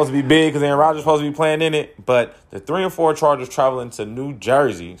game is supposed to be big because Aaron Rodgers is supposed to be playing in it. But the 3-4 Chargers traveling to New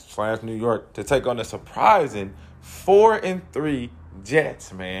Jersey / New York to take on the surprising 4-3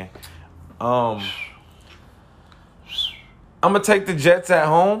 Jets, man. I'm going to take the Jets at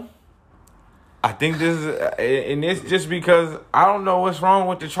home. I think this is, and it's just because I don't know what's wrong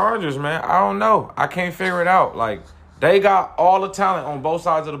with the Chargers, man. I don't know. I can't figure it out. Like, they got all the talent on both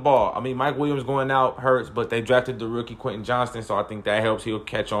sides of the ball. I mean, Mike Williams going out hurts, but they drafted the rookie Quentin Johnston, so I think that helps. He'll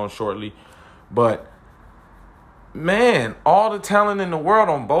catch on shortly. But, man, all the talent in the world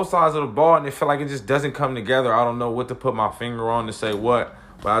on both sides of the ball, and it feel like it just doesn't come together. I don't know what to put my finger on to say what.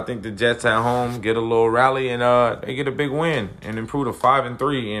 But I think the Jets at home get a little rally and they get a big win and improve to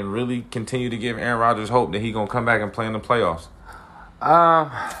 5-3 and really continue to give Aaron Rodgers hope that he's gonna come back and play in the playoffs.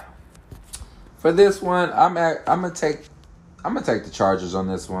 For this one, I'm gonna take the Chargers on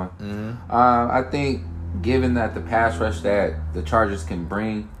this one. Mm-hmm. I think given that the pass rush that the Chargers can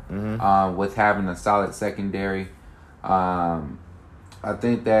bring, with having a solid secondary, I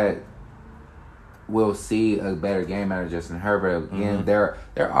think that we'll see a better game out of Justin Herbert. Again, their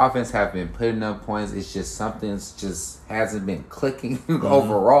offense have been putting up points. It's just something's just hasn't been clicking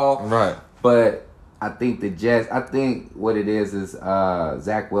overall. Right. But I think the Jets, what it is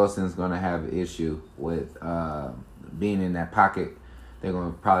Zach Wilson's going to have an issue with being in that pocket. They're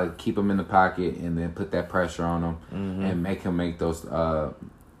going to probably keep him in the pocket and then put that pressure on him and make him make those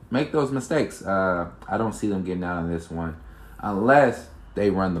mistakes. I don't see them getting out of this one unless they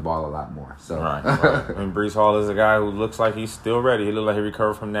run the ball a lot more. So right. And Breece Hall is a guy who looks like he's still ready. He looks like he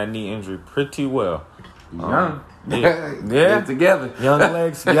recovered from that knee injury pretty well. Young. Yeah. Together. Young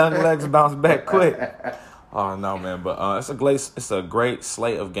legs bounce back quick. Oh no, man! But it's a great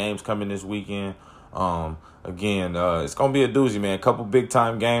slate of games coming this weekend. Again, it's gonna be a doozy, man. A couple big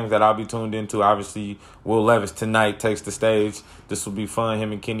time games that I'll be tuned into. Obviously, Will Levis tonight takes the stage. This will be fun.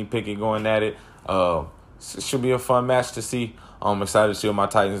 Him and Kenny Pickett going at it. It should be a fun match to see. I'm excited to see what my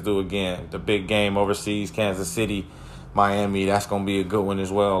Titans do again. The big game overseas, Kansas City, Miami. That's going to be a good one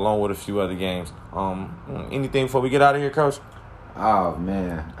as well, along with a few other games. Anything before we get out of here, Coach? Oh,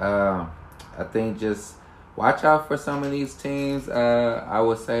 man. I think just watch out for some of these teams. I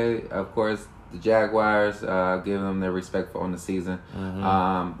would say, of course, the Jaguars, give them their respect on the season.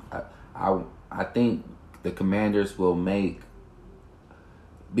 I think the Commanders will make,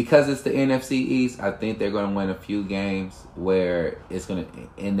 because it's the NFC East, I think they're going to win a few games where it's going to,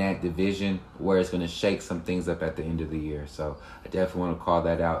 in that division, where it's going to shake some things up at the end of the year. So I definitely want to call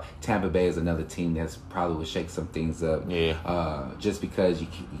that out. Tampa Bay is another team that's probably will shake some things up. Yeah. Just because you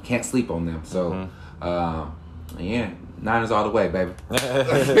can't sleep on them. So, yeah, Niners all the way, baby.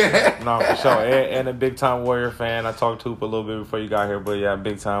 No, for sure. And a big-time Warrior fan. I talked to Hoop a little bit before you got here, but yeah,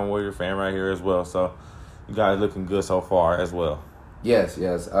 big-time Warrior fan right here as well. So you guys looking good so far as well. Yes.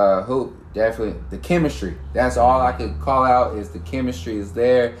 Who definitely the chemistry. That's all I could call out is the chemistry is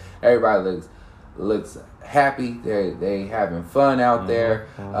there. Everybody looks happy. They having fun out there.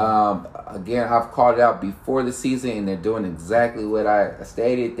 Again, I've called it out before the season, and they're doing exactly what I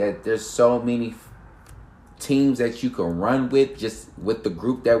stated. That there's so many teams that you can run with just with the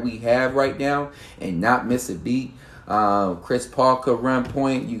group that we have right now and not miss a beat. Chris Paul could run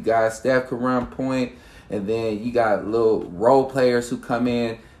point. You got Steph could run point. And then you got little role players who come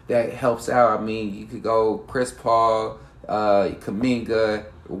in that helps out. I mean, you could go Chris Paul, Kuminga,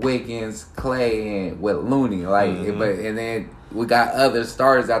 Wiggins, Clay, and with Looney. And then we got other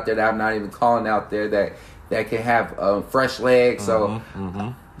starters out there that I'm not even calling out there that can have fresh legs. So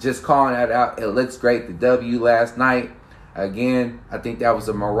just calling that out. It looks great. The W last night. Again, I think that was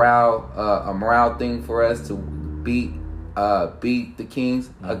a morale thing for us to beat the Kings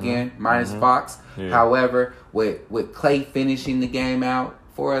again, minus Fox. Yeah. However, with Clay finishing the game out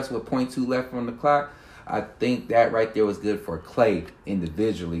for us with 0.2 left on the clock, I think that right there was good for Clay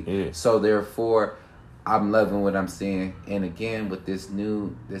individually. Yeah. So therefore, I'm loving what I'm seeing. And again, with this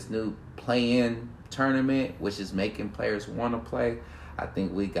new play-in tournament, which is making players want to play, I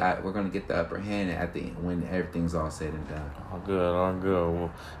think we're gonna get the upper hand at the when everything's all said and done. All good.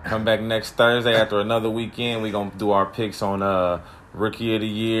 We'll come back next Thursday after another weekend. We're gonna do our picks on Rookie of the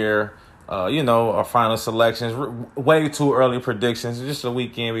Year. Our final selections. Way too early predictions. Just a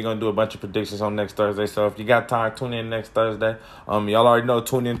weekend. We're gonna do a bunch of predictions on next Thursday. So if you got time, tune in next Thursday. Y'all already know.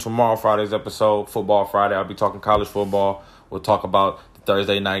 Tune in tomorrow, Friday's episode, Football Friday. I'll be talking college football. We'll talk about the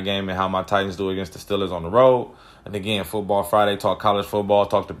Thursday night game and how my Titans do against the Steelers on the road. And again, Football Friday, talk college football,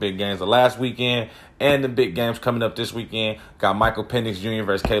 talk the big games of last weekend and the big games coming up this weekend. Got Michael Penix Jr.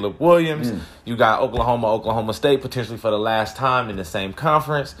 versus Caleb Williams. You got Oklahoma State potentially for the last time in the same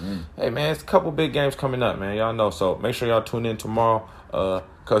conference. Hey, man, it's a couple big games coming up, man. Y'all know. So make sure y'all tune in tomorrow.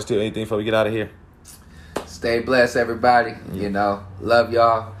 Coach Steele, anything before we get out of here? Stay blessed, everybody. Love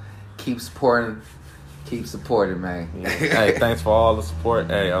y'all. Keep supporting, man. Hey, thanks for all the support.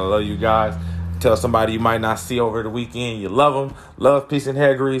 Hey, I love you guys. Tell somebody you might not see over the weekend you love them. Love, peace, and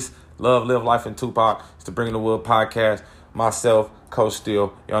hair grease. Love, live life in Tupac. It's the Bringing the Wood podcast. Myself, Coach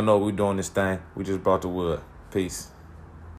Steele. Y'all know we doing this thing. We just brought the wood. Peace.